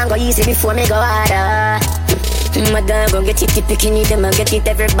just I go and go easy before me go harder. My dog go get it, picking it, them and get it.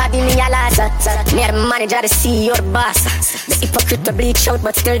 Everybody me a loss. Me a the manager, the CEO, the boss. The hypocrite to bleach out,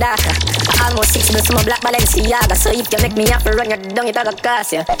 but still darker. Almost 6 months, my black Balenciaga. So if you make me have to run your dung, it a go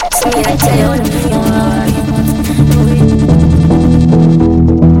cost ya. So me I tell you,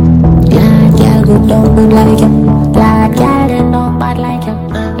 Lad girl, good don't good like you. Lad girl, they don't bad like you.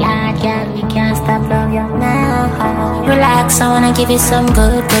 Lad girl, we can't stop love you now. Relax, I wanna give you some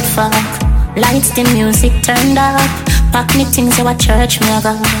good fuck. Lights, the music turned up. Pack me things to a church, me a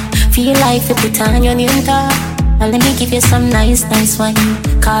go. Feel like you put on your new top. Now let me give you some nice wine.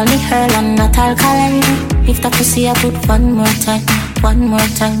 Call me Earl and not alkaline. If the pussy I put one more time.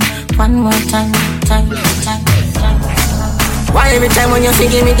 Why every time when you say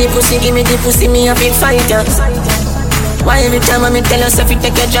give me the pussy, me a big fighter? Why every time when me tell yourself you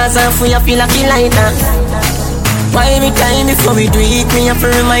take your jaws off, you feel like you lighter? Why every time before we do it, me have to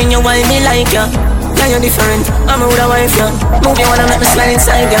remind you why me like you? Yeah, you're different, I'm a rude wife, yeah. Move you wanna make me slide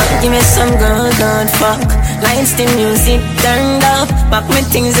inside, yeah. Give me some good fuck. Lights, the music turned up. Back me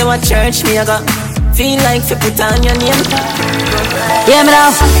things you at church, me I got feel like to put on your name. Yeah, me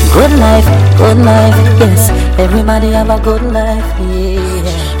now. Good life, yes. Everybody have a good life, yeah.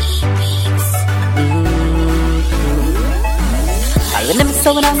 I let me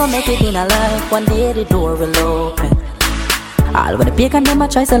say when I'm gonna make it in a life. One day the door will open. All when the big and them a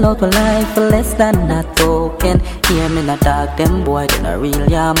try sell out my life for less than a token. Hear me not talk them boy, they not real,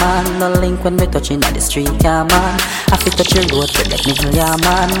 yeah man. No link when me touching on the street, yeah man. I fit touch your road for that nigga, yeah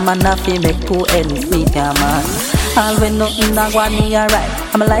man. Man I feel make 2 ends meet, yeah man. All when nothing I want me alright.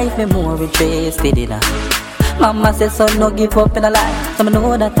 I'm a life me more interested in her. Mama says so no give up in a life. So I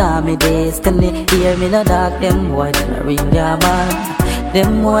know that I'm a destiny. Hear me not talk them boy, they not real, yeah man.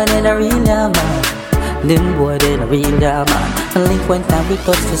 Them boy they not real, yeah man. Them boy they not real, yeah man. A link when time we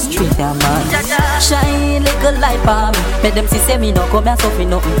touch the street, yeah man. Shine little light for me. Make them see say me no come here suffer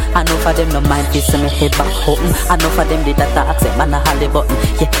nothing. I know for them no mind piece me head back open. I know for them did that accept man a holly button.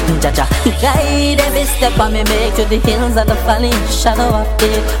 Yeah, jaja. Guide every step I me make to the hills and the valley. Shadow of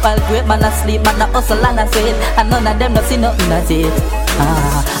death. While great man asleep, man a hustle and a sweat. And none of them no see nothing as it.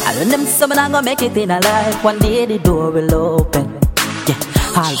 I know them some I gonna make it in a life. One day the door will open. Yeah.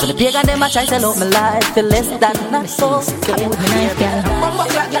 All for the big and them a try sell out my life for less than not so scared.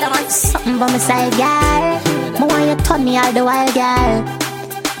 Something by my side, girl. I want you to turn me all the while, girl.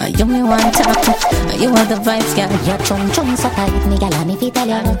 You me want to talk to. You want the vibes, girl. Your chung so tight, me girl. And if you tell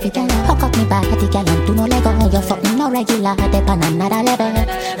you, hook up me body, girl. And do no lego. You fucking no regular, dep on another level.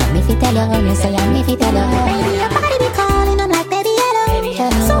 And if you tell you say, and if you tell you, your body be calling, I'm like baby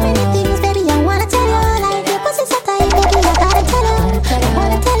yellow. So many things, baby, I wanna tell you. Like your pussy so tight, baby, I gotta tell you. I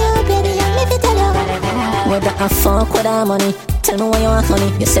wanna tell you, baby, and if you tell you. Whether I fuck with that money, tell me why you want honey.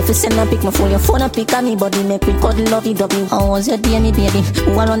 You say fi send a pic, my phone, your phone a pic of me body. Make we cuddle lovey-dovey. How was your day, me baby?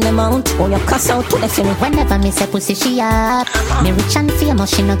 Who are on them out? Oh, you cuss out to the film. Whenever me say pussy, she up. Me rich and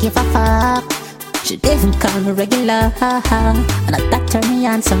famous, she no give a fuck. She didn't call me regular, and that turn me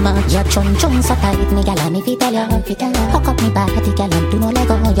on so much. Your chung so tight, me gal, and if you tell you, hook up me body, gal, and do no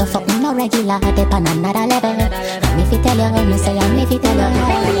lego. You fucking no regular, dep on another level. And if you tell you, me say, and if you tell you,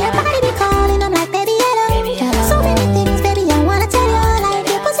 your body be calling, I'm like baby yellow. So many things, baby, I wanna tell you. Like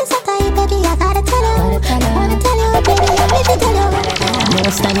your pussy so tight, baby, I gotta tell you. I wanna tell you, baby, and if you tell you.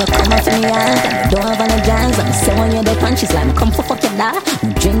 Most time you come up to me and you don't have any jams. And say when you're the punches like me come for fuck your dad.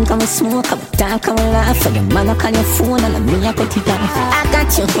 We drink and we smoke and we talk and we laugh. And your man up on your phone and me I put it off. I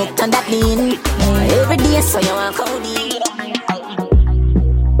got you hooked on that lean every day so you want codeine.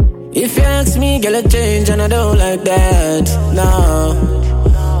 If you ask me, girl, I change and I don't like that.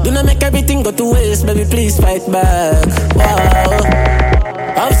 No, do not make everything go to waste, baby, please fight back. Wow.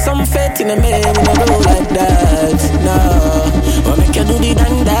 Have some faith in a man when I do like that. No, or make you do the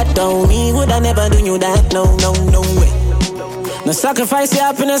done that. Don't me would I never do you that. No way. No sacrifice your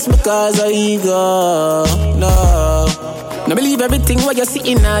happiness because of ego. No believe everything what you see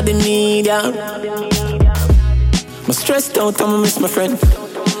in the media. I'm stressed out, I'm miss my friend.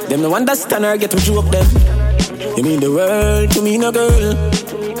 Them no understand or get to joke them. You mean the world to me, no girl.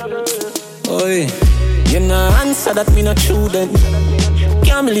 Oi, you no answer that me not true then.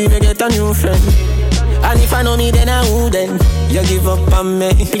 Can't believe you get a new friend. And if I know me then I wouldn't. You give up on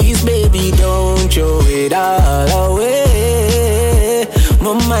me. Please baby don't throw it all away.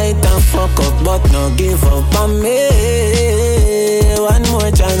 My might have fuck up but no give up on me. One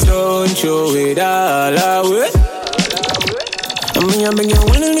more chance, don't throw it all away. I mean I beg you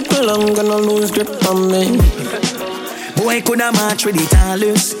one little long, gonna lose grip on me. Boy coulda match with the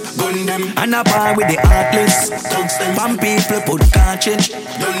tallest, gun them, and a bar with the heartless. Bam people put cartridge,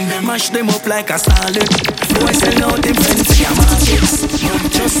 mash them up like a salad. Boy sell out them fancy markets,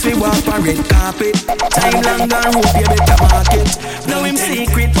 just we walk on red carpet. Time long and hope you better market. Now him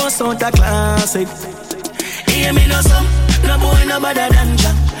secret bust out a classic. Hear me no some, no boy no better than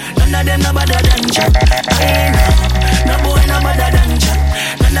Jack. None of them no better than Jack. I know, no boy no better than Jack.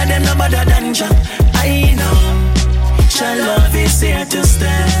 None of them no better than Jack. I know. Your love is here to stay,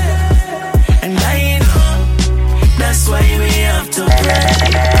 and I know that's why we have to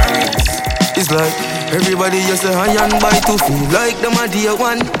pray. It's like everybody just a high and by to feel like them a dear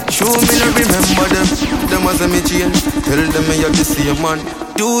one. Show me no remember them as a me change. Tell them me have the same man.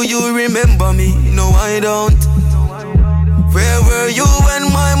 Do you remember me? No I don't. Where were you when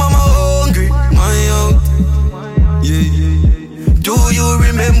my mama hungry? My out. Yeah. Do you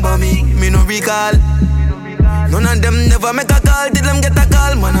remember me? Me no recall. None of them never make a call. Did them get a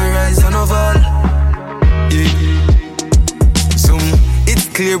call? Man, I rise and I fall. Yeah. It's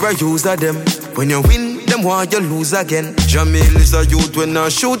clear I use of them. When you win, them want you lose again. Jamil is a youth when I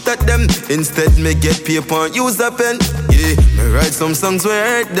shoot at them. Instead, me get paper and use a pen. Yeah, me write some songs where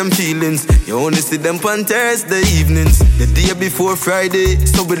I hurt them feelings. You only see them on Thursday evenings. The day before Friday,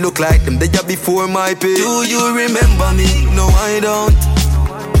 so we look like them the day before my pay. Do you remember me? No, I don't.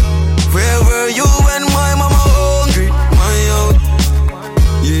 Where were you when my mama hungry? My out.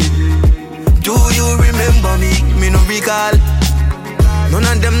 Yeah. Do you remember me? Me no recall. None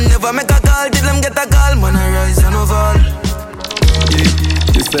of them never make a call. Did them get a call? Man, I rise and I fall.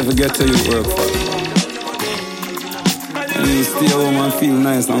 Yeah. Just never get to you work for. And you stay home and feel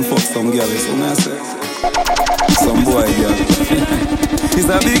nice and fuck some girl. So I say, some boy girl. It's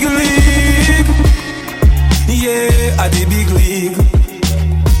a big league. Yeah, at the big league.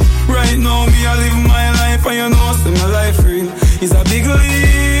 Right now, me I live my life and you know, see my life real. It's a big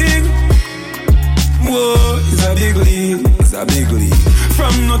league. Whoa, it's a big league. It's a big league.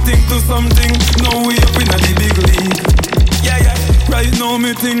 From nothing to something, now we up in a the big league. Yeah, yeah. Right now,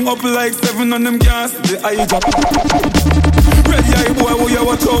 me thing up like 7 on them gas, the eye drop. Ready eye boy, who you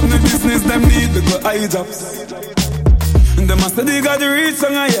watch out in the business, them need the good eye drops. And them must they got the reach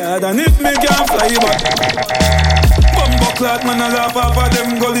on a yard, and if me can't fly back. Bumbo clock, man, I laugh off of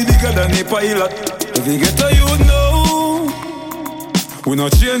them gully bigger than a pilot. If you get to you know, we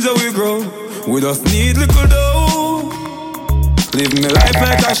not change how we grow. We just need little dough. Live me life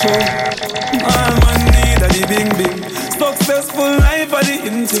like a show. All man need a the bing bing. Successful life are the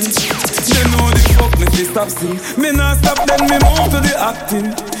intent. They know the fuck me fi stop sing. Me not stop then me move to the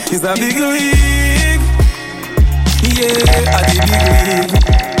acting. It's a big league. Yeah, a the big league.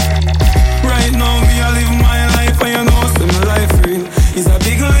 Right now me I live my life and you know see my life real. It's a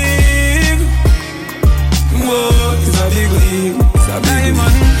big league. Whoa, it's a big league. It's a big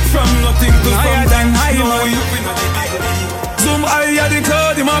league. From nothing to something, now we up in a big league. Zoom high at the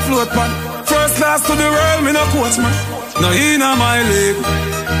cloud in my float pan. First class to the world, me no coach man. No inna my league.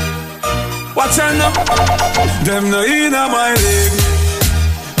 Watch out now. Them no inna my league.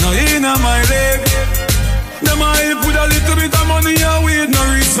 No inna my league. Them a help with a little bit of money and weed, no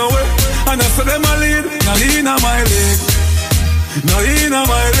reach nowhere. And I say them a lead. No inna my league. No inna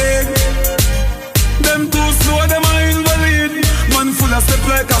my league. Them too slow, them a invalid. Man full of step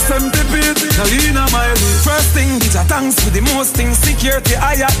like a centipede. Now inna my league. First thing, bitch, a thanks for the most things. Security,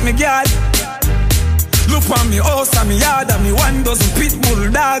 I at me guard. Look on me house and me yard and me 1 dozen pit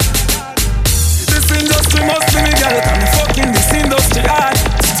bull dog. This industry must be me girl, cause me fucking this industry hard.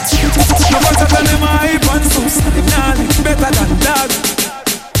 No matter than them a hype and soups, them nah better than dog.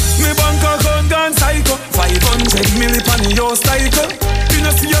 Me bank account gone psycho, 500 million on your cycle. You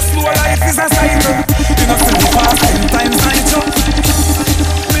know see your slow life is a cycle. You know see me fast 10 times night up.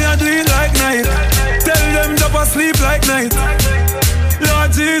 Me a do it like night. Tell them drop asleep like night.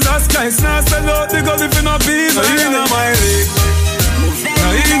 Lord Jesus Christ, now send out the girl if you not be. No inna my league. No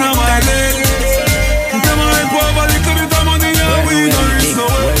inna my league. Them a help over little bit of money and we no reach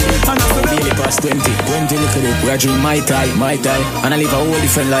nowhere. And I said daily past 20 little bit. We a drink my tie. And I live a whole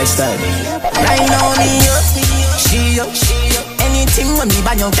different lifestyle. Right now me up, she up. Anything when me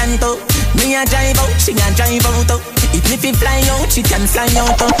buy your canto. Me a drive out, she a drive out. If me fly out, she can fly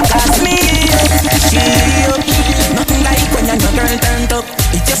out. Cause me up, she up. Nothing like when your girl turned up.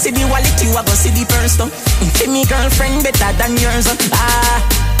 If you see the wallet, you a go see the purse. If me girlfriend better than yours.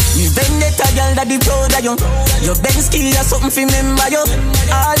 You vendetta girl that the proud of you. Your Benz key or something fi remember you.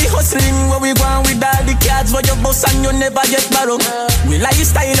 All the hustling where we go on with all the cards where you boss and you never get borrow. We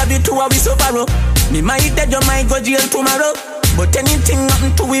lifestyle of the two we so borrow. Me might dead, you might go jail tomorrow. But anything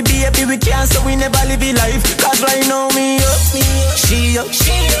happen to we baby, we can't, so we never live a life. Cause right now me up, she up.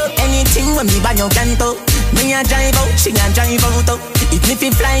 Anything when me buy your canto. Me a drive out, she a drive out. If me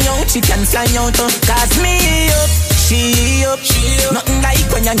fi fly out, she can fly out. Cause me up, she up. Nothing like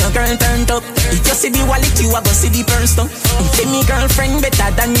when your girl turned up. If you see the wallet, you a go see the purse. If me girlfriend better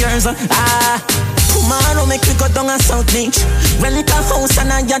than yours. Tomorrow make we go down a South Beach. Rent a house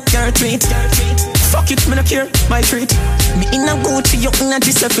and a yacht your treat. Fuck it, me no care, my treat. Me in a Gucci, you in a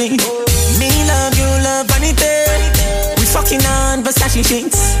Giuseppe. Me love you, love vanity. We fucking on Versace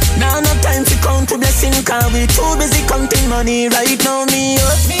sheets. Now no time to count to blessing, cause we too busy counting money. Right now me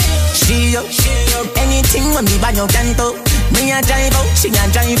up, she up. Anything when me buy your canto. Me a drive out, she a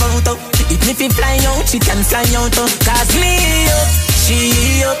drive out. If me fi fly out, she can fly out. Cause me up,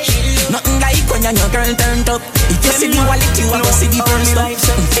 she up. Nothing like when your girl turned up. If you see the wallet, you a go see the purse.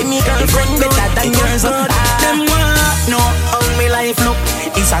 If me girlfriend better than yours. Them want No, how me life look,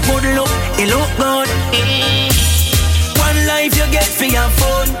 it's a good look, it look good. One life you get for your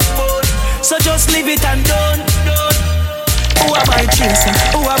phone, so just leave it and done. Who a buy chaser,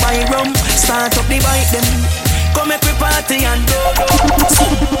 who a buy rum, start up the bike them. Come make we party and do.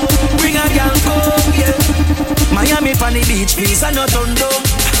 Bring a girl come, yeah. Miami on the beach, please, and not on down.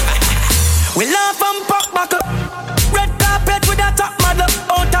 We laugh and pop back up. Red carpet with a top model.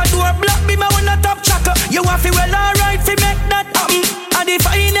 Out a door block, be my one a top tracker. You have to well alright fi make that happen. And the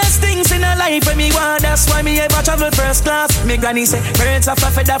finest things in a life for me want. That's why me ever travel first class. Me granny say, birds of a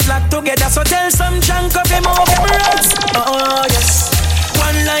feather flock together. So tell some junk of them over rats. Oh yes.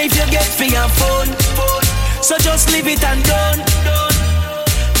 One life you get for your phone. So just leave it and done.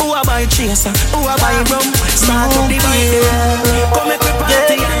 Who a buy chaser? Who a buy rum? Start up the bike. Come make we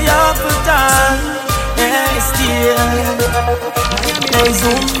party and up the time.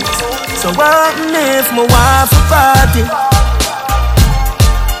 So what if my wife a party?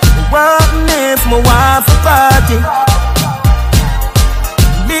 What if my wife a party?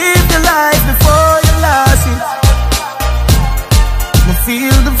 Live the life before you lost it. Me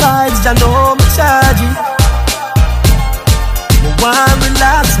feel the vibes, I know me charge it. Want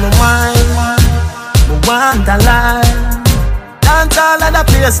relax my mind, me want a lie. Dance all of the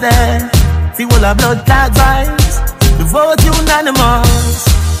place there, feel a blood clot vibes. The vote unanimous,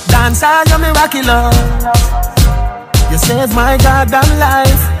 dance all your miraculous. You saved my goddamn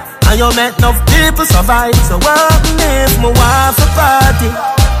life, and you make enough people survive. So what if my wife a party?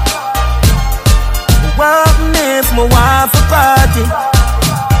 What if my wife a party?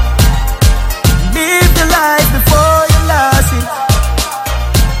 Live the life before you lost it.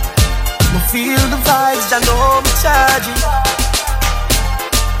 Feel the vibes, I know me charge it.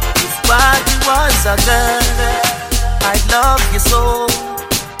 If party was a girl, I'd love you so.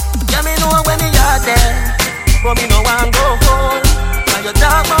 Yeah, me know when you're there, but me no want go home. And you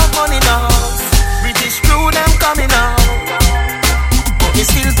talk about money now, British crew them coming out. But me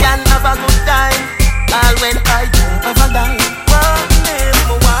still can have a good time, all when I don't have a dime. What if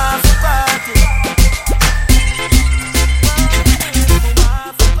my wife a party?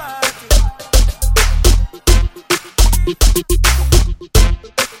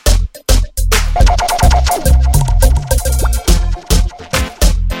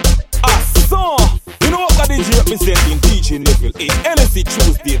 You know what God is representing, teaching level 8 NSC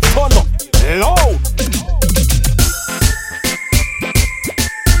Tuesday, turn up loud.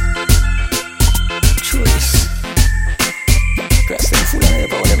 Choice. Pressing full of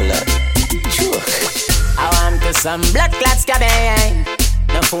never whatever like. Sure. I want to some blood clots cabin.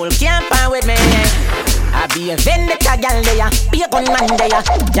 No fool can't find with me. I be a vendetta gal there, be a gunman there.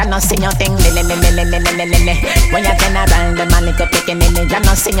 You no see your thing, when you turn around the man little picking in it. You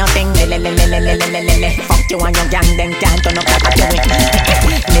no see your thing, fuck you and your gang, then can't turn up like a joke.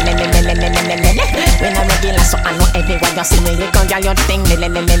 When I'm regular, so I know everywhere you see me, you go your thing.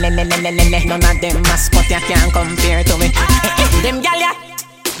 None of them mascot you can't compare to me. Them gal ya,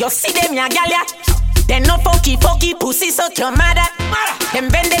 you see them ya gal ya. They no funky pussy so your mother. Them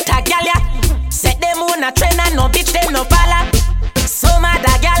vendetta gal ya. Set them on a train and no bitch them no pala. So mad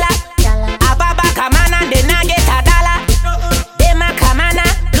a gala. Ababa kamana they na get a dollar. Them a kamana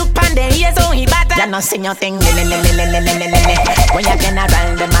look pan the ears on he batter. You no sing your thing. When you turn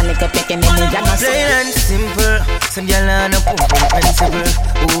around the man like a picking in it. You no sing. Plain and simple. Some gyal on a pump principle.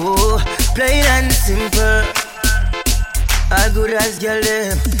 Oh, plain and simple. All good as girl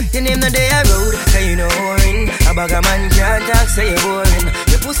them. Your name no day a road, cause you know boring. A bag of man can't talk, say you're boring.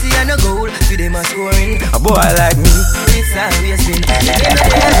 Your pussy and a goal, for them a scoring. A boy like me, it's always been. Your name no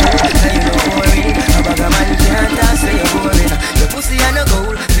day a road, cause you know boring. A bag of man can't talk, say you're boring. Your pussy and a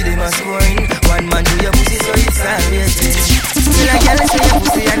goal, for them a scoring. One man do your pussy, so it's always been. Still a girl say your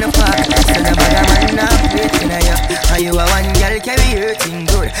pussy and a park. Still a bag of man not waiting on you. And you a one girl carry your thing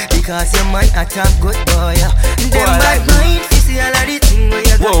good, because your man a top good boy. Them bad mind.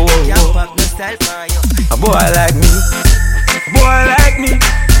 Whoa. A boy like me,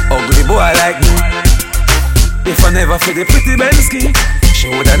 ugly boy like me. If I never feel the pretty Bensky, she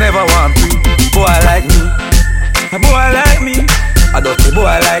woulda never want me. Boy like me, a boy like me, a dirty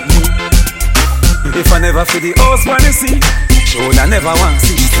boy like me. If I never feel the house when you see, she woulda never want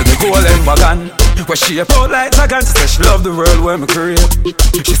see. To the golden wagon, where she a out like dragon. She said she love the world where me create.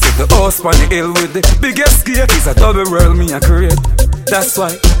 She said the house on the hill with the biggest gate is a double world me a create. That's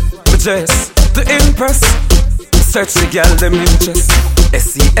why me dress to impress. Search the girl them interest.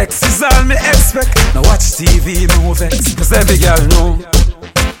 SCX is all me expect. Now watch TV movies, cause every girl know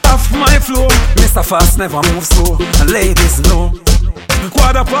off my flow, Mr. Fast never move slow. And ladies know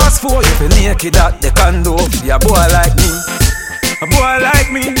 4:15, if you naked at the condo. Yeah, boy like me, a boy like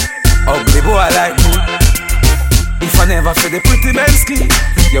me, ugly boy like me. If I never feel the pretty Bensky,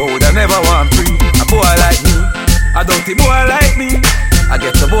 you woulda never want free. A boy like me, a dirty boy like me, I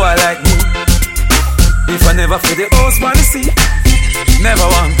get a boy like me. If I never feel the house man see, never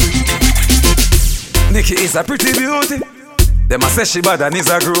want free. Nikki is a pretty beauty. Them a say she bad and is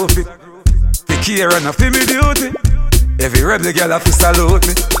a groupie. The care and a feel me duty. Every rebel girl a fi salute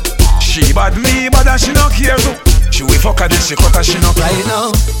me. She bad me bad and she no care too. She will fuck her then she cut her she no. Right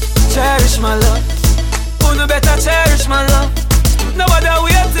now, cherish my love. Who no better cherish my love. Nobody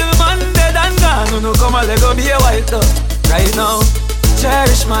wait till man dead and gone. Who no come and let go be a white dove. Right now,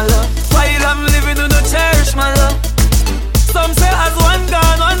 cherish my love. While I'm living, who no cherish my love. Some say as one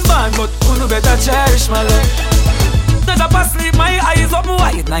gone, one born, but who no better cherish my love. Not up asleep, my eyes up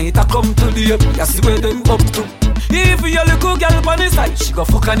wide. Night I come to the up, you see where them up to. If you little girl on the side, she go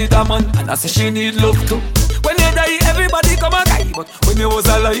fuck on it a man, and I say she need love too. When you die, everybody come a guy, but when you was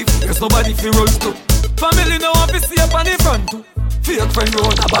alive, there's nobody fi run to. Family no want to see up on the front too. Fake friend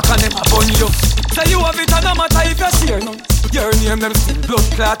run a back and them a bun you. Say you have it and no matter if you share none. Your name them still blood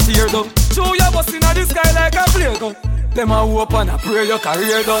clot tear down. Show your bus in the sky like a flare gun. Them a hope and a pray your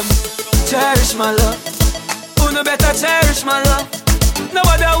career done. Cherish my love. Who no better cherish my love.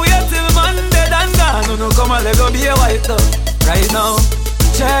 Nobody wait till man dead and gone. Who no come and let go be a white dove. Right now,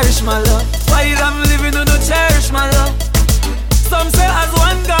 cherish my love. While I'm living, who no cherish my love. Some say as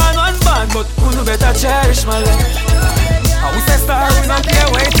one gone, one born, but who no better cherish my love. And we say star, we not care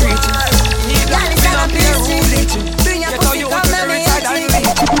where it reaching. We not care who bleaching. Get how you want to retire and leave.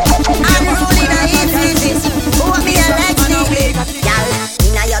 I'm rolling a easy. Who want me a next me? Y'all,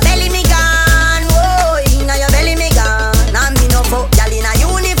 inna your belly me gone. Whoa, inna your belly me gone. Now me no fuck, y'all in a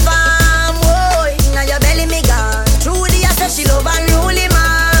uniform. Whoa, inna your belly me gone. Trudy, I say she love and unruly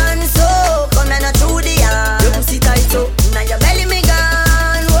man. So, come and through the yard. Your pussy tight so, inna your belly me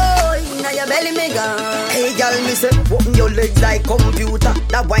gone. Whoa, inna your belly me gone. Hey, y'all, me say, open your legs like computer.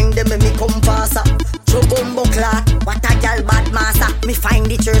 That wine them make me come faster. Chobombo clock, what a gal bad master. Me find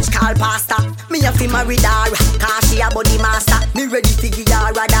the church called pastor. Me a fi marry her, cause she a body master. Me ready to give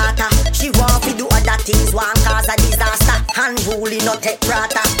her a daughter. She want to do other things, want cause a disaster. Unruly no take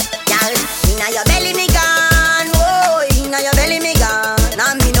prata. Gal, inna your belly me gone. Whoa, inna your belly me gone.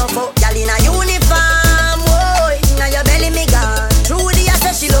 Now me no fuck gal in a uniform. Whoa, inna your belly me gone. Trudy I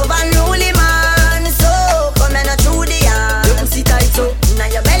say she love unruly man. So, come and through the yard. Your pussy tight so,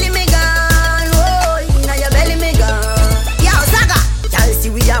 inna your belly me gone.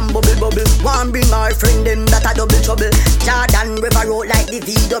 Bubble, one bring our friend them that a double trouble. Jordan River road like the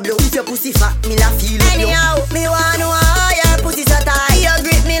VW. If your pussy fat, me la feel it. Anyhow, me want to how your pussy so tight. You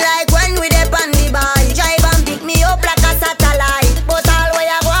grip me like when we dey on the bike. Drive and pick me up like a satellite. But all where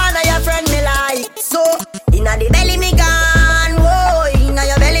you go on, your friend me like. So inna the belly me gone, whoa. Inna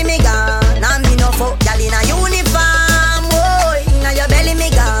your belly me gone. Now me no fuck y'all inna uniform, whoa. Inna your belly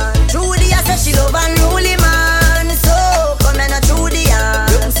me gone. Trudy I say she love and unruly man. So come and through the yard.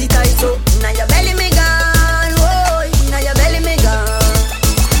 So, now your belly me gone, whoa, now your belly me gone.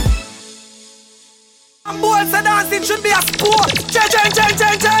 And boys say dancing should be a sport. Chang.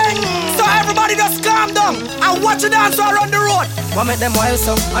 So everybody just calm down and watch the dance around the road. One make them wild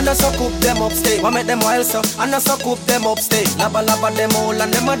so, and just suck up them upstate. One make them wild so, and just suck up them upstate. Labba them all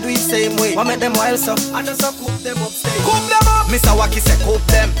and them a do it same way. One make them wild so, and just suck up them upstate. Coop them up. Mr. Wacky say coop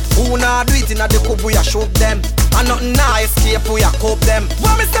them. Who nah do it in a the coop we a shoot them. And nothing nah escape we a coop them.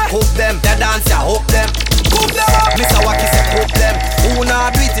 What me say? Coop them, they dance ya hope them. Coop them up. Mr. Wacky say coop them. Who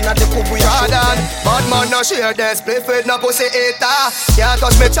nah do it in a the coop we a shoot them. Bad man no share this, play with no pussy eater. Can't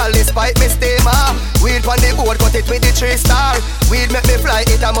touch me chalice, pipe me steamer. Weed on the board, cut it with the 3-star. Weed make me fly,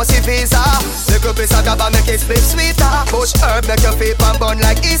 it a musty visa. Little piece of gaba make it split sweeter. Bush herb make your feet and burn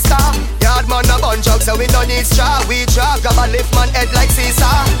like Easter. Yard man no bun jug, so we no need straw. We drag, gaba lift man head like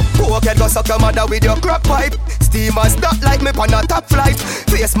Caesar. Poke head go suck your mother with your crop pipe. Steamers not like me on a top flight.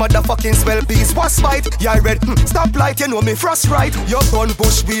 Face motherfucking swell bees was fight. Yeah red, stop light, you know me frost right. Your gun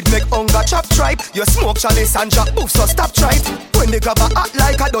bush weed make hunger chop tripe. You smoke chalice and jack boof, so stop tripe. When the gaba act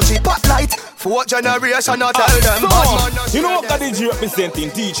like a dodgy pot light. 4th generation I tell them bad man. You know what the DJ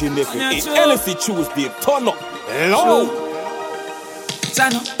representing teaching the film. It's LSC Tuesday, turn up. Hello.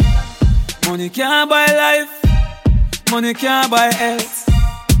 Turn up. Money can't buy life. Money can't buy health.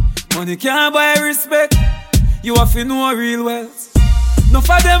 Money can't buy respect. You have to know real wealth. No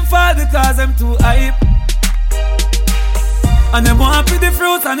for them fall because them too hype. And them want to the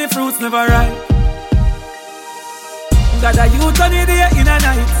fruits and the fruits never ripe. That a youth on the day in a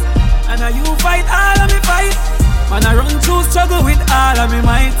night. And a you fight all of me fight. Man, I run through struggle with all of me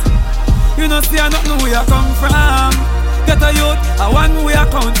might. You know, see, I don't know where I come from. Get a youth, I want where I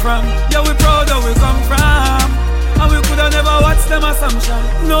come from. Yeah, we proud of where we come from. And we coulda never watched them assumption.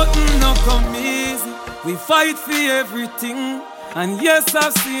 Nothing no come easy. We fight for everything. And yes,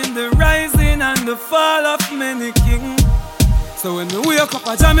 I've seen the rising and the fall of many kings. So when me wake up,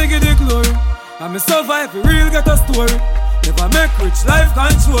 I jam me give the glory. And me survive, we real get a story. If I make rich, life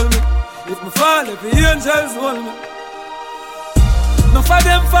control me. If me fall, if the angels hold me. No for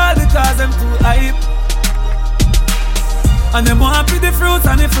them fall because them too hype. And them happy the fruits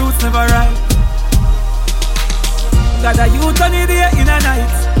and the fruits never ripe. Got a youth on the day in a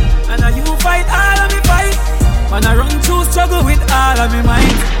night. And a you fight all of me fight. Man, I run through struggle with all of me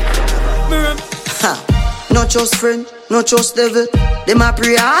mind. Not just friend, not just devil. Them a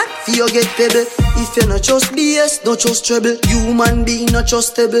pray hard, for you get pebble. If you not just BS, not just treble. Human being not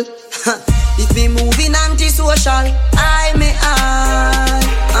just stable. If me moving anti-social, I may I.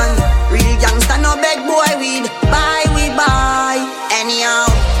 And real gangsta no beg boy weed. Buy we buy.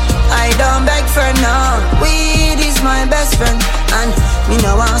 Anyhow, I don't beg for now. Weed is my best friend. And me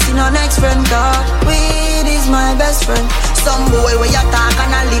no want see no next friend talk. Weed is my best friend. Some boy where you talk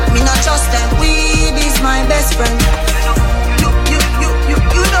and I lip, me not trust them. Weed is my best friend. You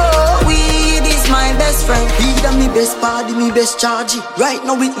know, weed is my best friend. Weed and me best body, me best charge. Right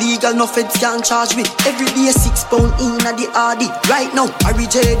now it legal, no feds can charge me. Every day 6 pound in at the RD. Right now, I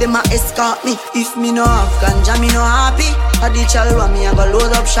reject them a escort me. If me no have ganja, me no happy. I the chalwa me I go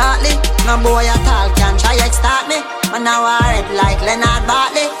load up shortly. No boy at all can try extort me. Man now I red like Leonard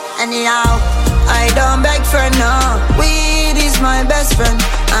Bartley. Anyhow, I don't beg for no. Weed is my best friend.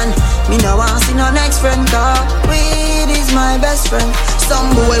 And me no want see no next friend talk. Weed is my best friend.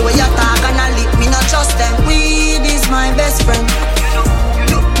 Some boy where you talk and I lip, me not trust them. Weed is my best friend.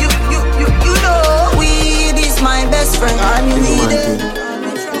 You know, weed is my best friend. I'm weed.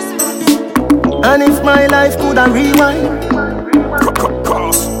 And if my life could have rewind,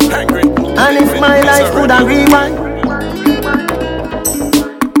 and if my life could have rewind,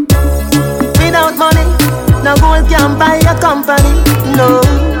 without money, no gold can buy a company. No,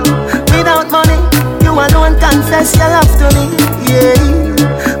 without money, you alone confess your love to me. Yeah,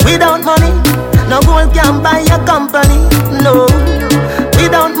 without money, no gold can buy a company. No,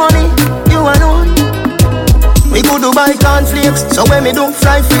 without money, you alone. We could do buy cornflakes, so when me do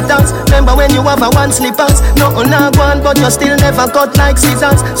fry fritters. Remember when you have a one slippers. Nothing not one, but you still never cut like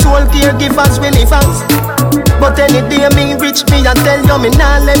scissors. Soul caregivers, we live fast. But any day me rich, me and tell you me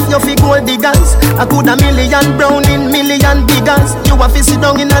nah left you fi gold diggers. I could a million brown in million diggers. You a fi sit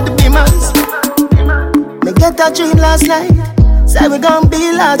down in the beamers. Me get a dream last night, say we gon'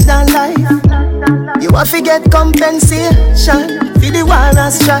 be large than life. You a fi get compensation fi the war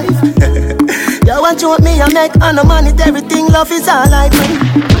and strife. You want you want me, I make on the money, everything, love is all I bring.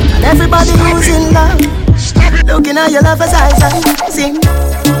 And everybody who's in love, looking at your lover's eyes and sing.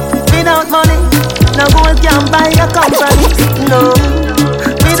 Without money, no gold can buy a company. No,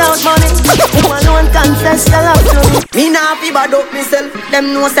 without money, you alone confess your love to me. Me nah fi bad up myself,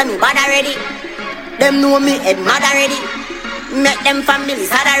 them know say me bad already. Them know me head mad already. Make them families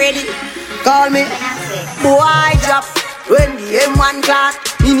sad already. Call me boy drop when the M1 class.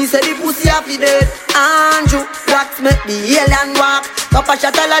 Mini say the pussy a fi dead. Andrew, what make the alien walk? Papa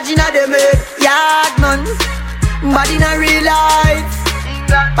shot a lodge inna the bed. Yard man, bad in a real life.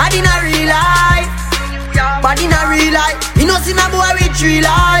 Bad in a real life. Bad in a real life. You know see my boy with 3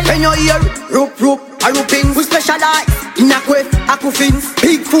 life. When you hear rope, a rooping, we specialize in a quiff, a coffins.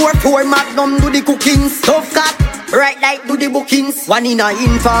 Big 4-4 magnum do the cookings. Tough cat, right like do the bookings. One in a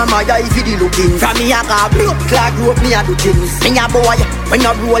informer, I for the looking. From me a car, blood clot rope, me a do things. Me a boy, when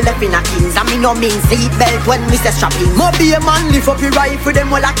you roll up in a kings. And me no mean seat belt when me say strapping. Mo be a man, lift up your rifle, them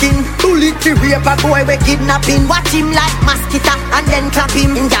all a king. Bullet to rape a boy, we kidnapping. Watch him like mosquito, and then clap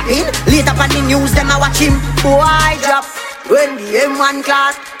him. In Japan, later on the news, them a watch him. Boy drop. When the M1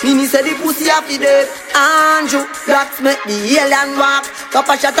 class, Mini said the pussy a fi dead. Andrew, blacks make the alien walk.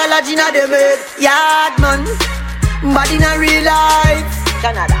 Papa shot a lodge inna the bed. Yard man, bad in a real life.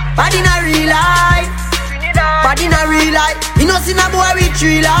 Canada, bad in a real life. Bad in a real life. You know see na boy with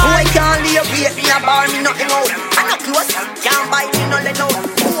 3 life. Boy can't leave wait me a bar me nothing out. I know close, can't buy me no let out.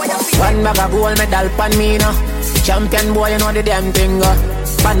 One bag of gold medal pan me no. Champion boy you know the damn thing go.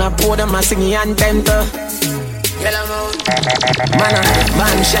 Pan a podium a sing anthem to. Man,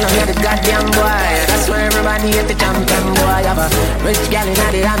 shell on the goddamn boy. That's why everybody hate the champion boy. Have a rich gal in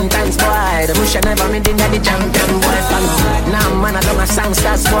the anthems boy. The bush never made in the champion boy. Now man, I don't a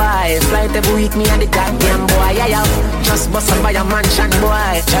songsters boy. Flight every week me and the goddamn boy. Yeah, just bust up by a mansion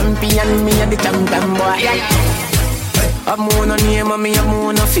boy. Champion me and the champion boy. Yeah. Have more no name and me have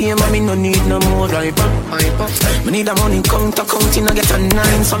more no fame and me no need no more hyper. Me need a money counting I get a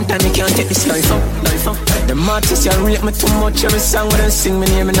 9. Sometimes me can't take this life up. Them artists you rate me too much. Every song when they sing me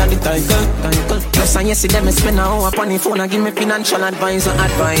name in the title. Plus and yes, them me spend a hour upon the phone and give me financial advice.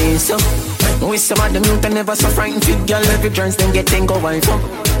 We some of them youth never so frightened fit girl. Every chance them get then go wife up.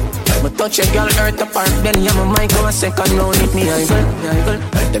 But touch a girl hurt the park belly and my mic go a second round hit me I girl.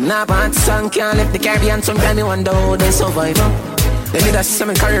 Them not bad song can't left the Caribbean. Sometimes me wonder how they survive. They did a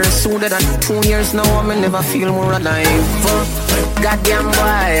 7 career sooner than 2 years now. I never feel more alive. Goddamn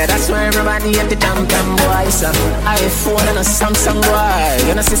boy, that's why everybody at the damn boy. So iPhone and a Samsung boy.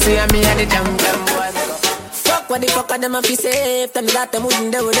 You know see me at the damn boy. Fuck what the fuck are them a fi safe. Tell me that them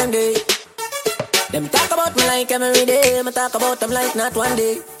wouldn't do them day. Them talk about me like every day. Me talk about them like not one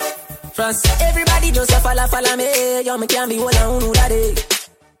day. Trust everybody just a follow me. Yo, me can't be one on who that day.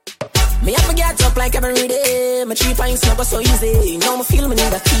 Me have to get up like every day. My 3 pints not go so easy. Now me feel me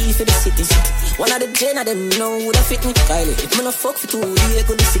need a key for the city. One of the gen of them know who that fit me. Kylie, if me no fuck for 2 days,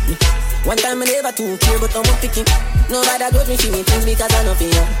 could sick me. One time I never too care, but I'm picking. Nobody got me feeling things because I know for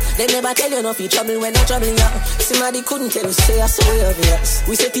you. They never tell you no for trouble when I'm troubling you. Somebody couldn't tell you, say I saw you obvious.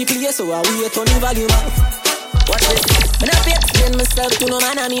 We say people here, so I wait on the volume up. Watch this. Me not pay explain myself to no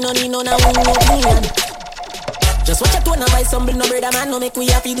man, and me no need no opinion. Just watch a tone and buy some bill, no brother man. No make we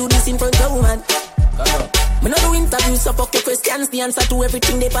happy do this in front of woman. Me no do interviews, so fuck your questions. The answer to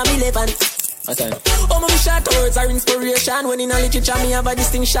everything they for me relevant. Oh, my short words are inspiration. When in a literature, me have a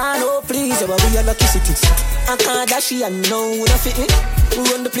distinction. Oh, please, we are lucky cities. I can't dash it and know who don't fit me. Who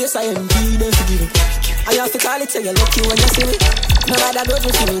run the place, I am be them forgive me. I have to call it, say you lucky when you see me. Nobody got me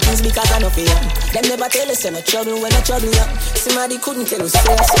feeling things because I know for you. Them never tell us you're not trouble when I trouble you. Somebody couldn't tell us,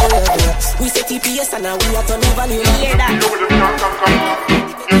 say I saw you. We say TPS and now we are turning value. Hear that?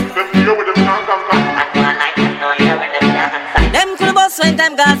 Them could bust when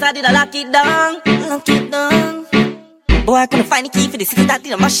time guys I did a lock it down. Lock it down. Boy, I couldn't find the key for the city that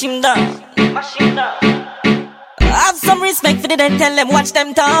did a mash him down. Have some respect for the dead, tell them watch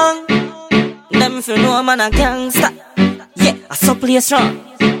them tongue. Them if you know a man a gangster. Yeah, I so play strong.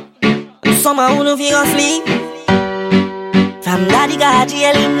 Somehow who don't feel sleep. From daddy got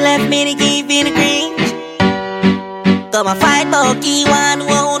jail, him left me to keep in the cringe. Come a fight Bucky, one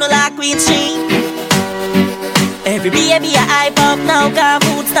who own a lock with street. Every baby a hype up now, cause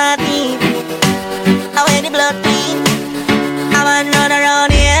food start eat. Now when the blood clean, I man run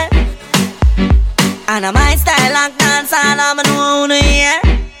around here. And I might style and dance all I'm a know here.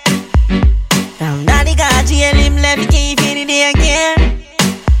 From daddy got jail, him left the key for the day again.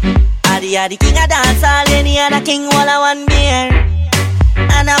 The king of dance all, any other king all a one beer.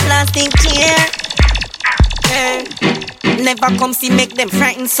 And a plastic chair. Never come see make them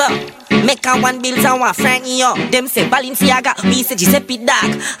frightened so. Make a one bills and one frighten you. Them say Balenciaga, we say Giuseppe Dark.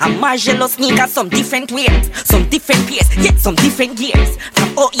 And Margiela sneakers, some different wears. Some different pairs, yet some different gears.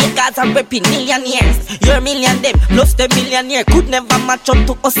 From all your guys are repping millionaires. Your million them, plus the millionaire. Could never match up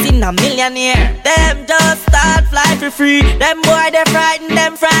to us in a millionaire. Them just start fly for free. Them boy they frighten,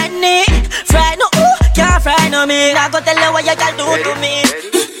 them frighten me. Frighten oh, can't frighten me. I go tell you what you can do to me.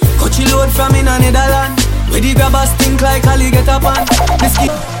 Coachy load from in a Netherlands. Where the grabbers think like Ali get up on. Whiskey.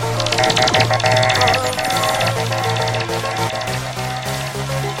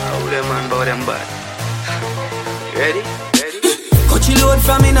 Oh, them man, bow them bad. Ready? Coachy load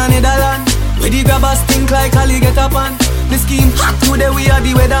from in a Netherlands. Where the grabbers think like Ali get up on. The scheme hot today we are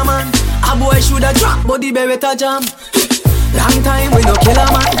the weatherman. A boy shoulda drop but the beretta jam. Long time we no kill a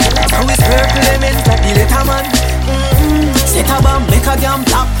man. Now we circle elements like the letter man. Set a bomb, make a damn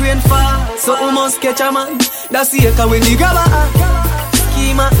black rain fall. So we must catch a man. That's the echo when the grabber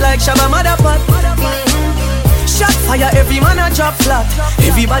schema like Shabba Motherpot. Shot fire, every man a drop flat.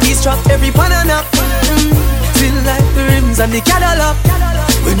 Everybody's trapped, every pan a nap. Feel like the rims and the Cadillac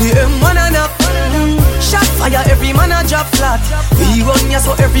when the M1 a nap. Shot fire, every man a drop flat. We run ya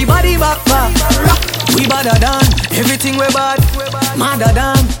so everybody back. We badder than everything we bad. Madder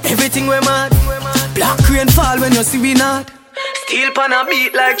than everything we mad. Black rain fall when you see we not. Steel pan a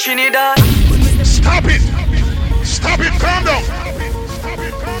beat like Trinidad. Stop it! Stop it! Calm down!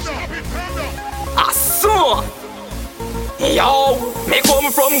 I saw. Yo, me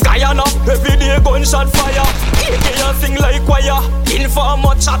come from Guyana. Every day gunshot fire. AK sing like choir.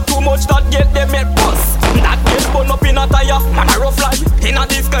 Informer chat too much that get them at bus. That get burn up in a tire. Man a rough life in a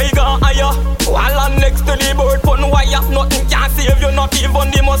the sky gone higher. While I'm next to the bird pon wire. Nothing can save you, not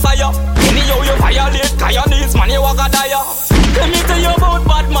even the Messiah. Anyhow you violate Guyanese, man you walk a dire. Let me tell you about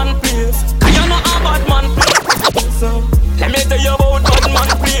bad man place. Guyana a bad man place. Let me tell you about bad man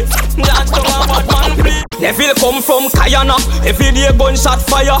place. That's the bad man place. They feel come from Kayana. Every day gunshot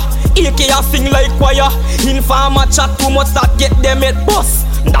fire. AK a sing like choir. Informer chat too much that get them at bus.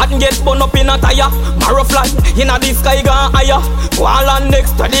 That get bun up in a tire. Marrow fly in a the sky gone higher. Wall and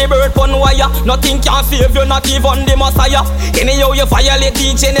next to the bird pon wire. Nothing can save you, not even the Messiah. Anyhow you violate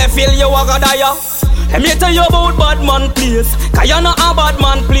DJ and feel you a gonna die. Let me tell you about bad man place. Kayana a bad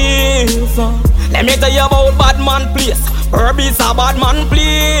man place. Let me tell you about bad man place. Herbie's a bad man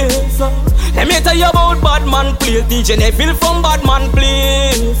place. Let me tell you about bad man place. DJ Neville from bad man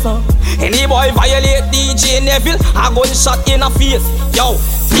place. Any boy violate DJ Neville, a gunshot in a face. Yo,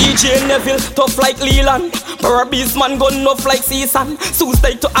 DJ Neville tough like Leland. Herbie's man gun enough like season.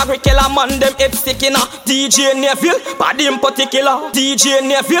 Suicide to Agricula man them head sticking. DJ Neville, bad in particular. DJ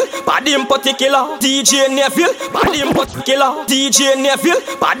Neville, bad in particular. DJ Neville, bad in particular. DJ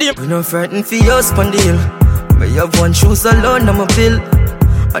Neville, bad in. We no frightened for your spondyle. But you have one shoes alone, I'm a bill.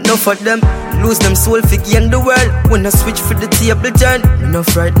 Enough of them lose them soul for gain the world. When I switch for the table turn, me no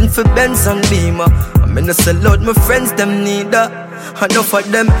frightened for Benz and Beamer. I'm in a sell out my friends, them neither. Enough of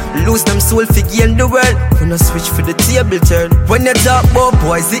them lose them soul for gain the world. When I switch for the table turn. When you talk about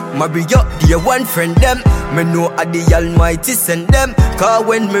boys, it marry up, dear one friend them. Me know I the Almighty send them. Cause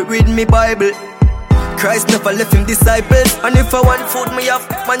when me read me Bible, Christ never left him disciples. And if I want food, me have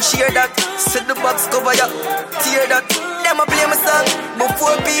man share that. Set the box cover ya, tear that. Them a play my song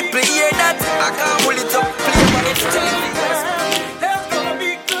before people hear that. I can't hold it up, play my lips till it beats.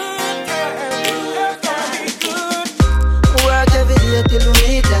 Work every day till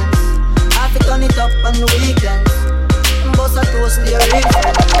weekends. Have to turn it up on the weekends. Boss a toast to your real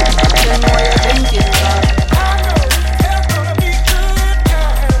friend. Then why you drinking?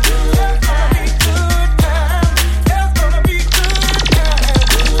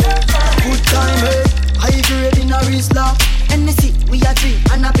 Rizla, Hennessy, we a drink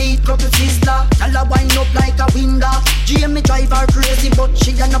and a beat couple sizzler. Tell her wind up like a window. Jamie drive her crazy but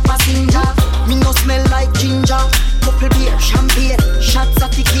she a no passenger. Me no smell like ginger. Couple beer, champagne, shots of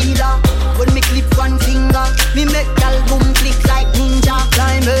tequila. When me clip one finger, me make gal boom click like ninja.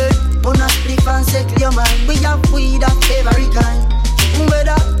 Climb it, on a spliff and settle your mind. We have weed of every kind.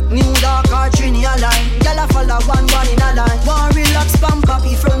 Whether new dark or Trini line, gal a follow one in a line. One relax, pump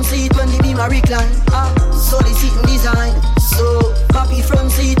happy front seat when the beam a recline. So the seating design, so happy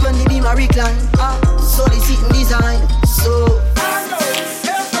front seat when the beam a recline. So the seating design, so.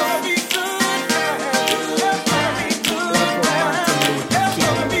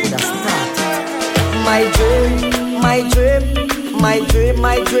 My dream, my dream, my dream,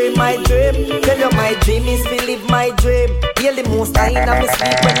 my dream, my dream. Tell you my dream is to live my dream. Hear the most I in me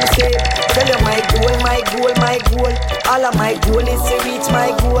sleep when you say. Tell you my goal, my goal, my goal. All of my goal is to reach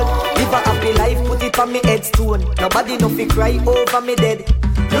my goal. Live a happy life, put it on me headstone. Nobody no fi cry over me dead.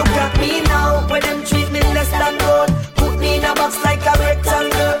 Look at me now, when them treat me less than gold. Put me in a box like a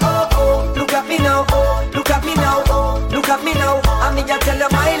rectangle. Oh oh, look at me now, oh, look at me now, oh, look at me now. I mean, I tell you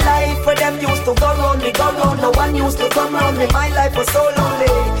my life, where them used to go round me, go round. No one used to come round me. My life was so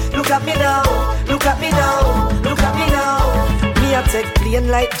lonely. Look at me now, look at me now, look at me now. Me a take plane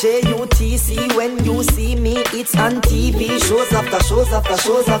like JUTC. When you see me, it's on TV. Shows after shows after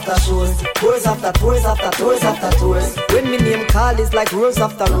shows after shows. Tours after tours after tours after tours. When me name call is like roars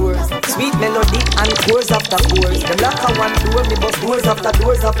after roars. Sweet melody and chords after chords. The black one door, me bust doors after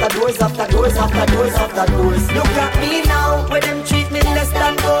doors after doors after doors after doors after doors. Look at me now, where them treat me less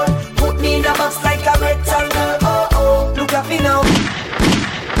than gold. Put me in a box like a rectangle. Oh oh, look at me now.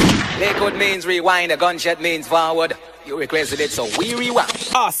 Liquid means rewind, a gunshot means forward. You requested it, so we rewind.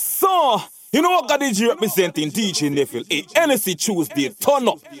 So, you know what God is representing DJ Neville? A Hennessy Tuesday, turn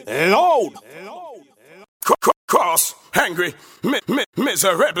up, loud. Cross, angry,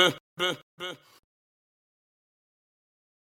 miserable.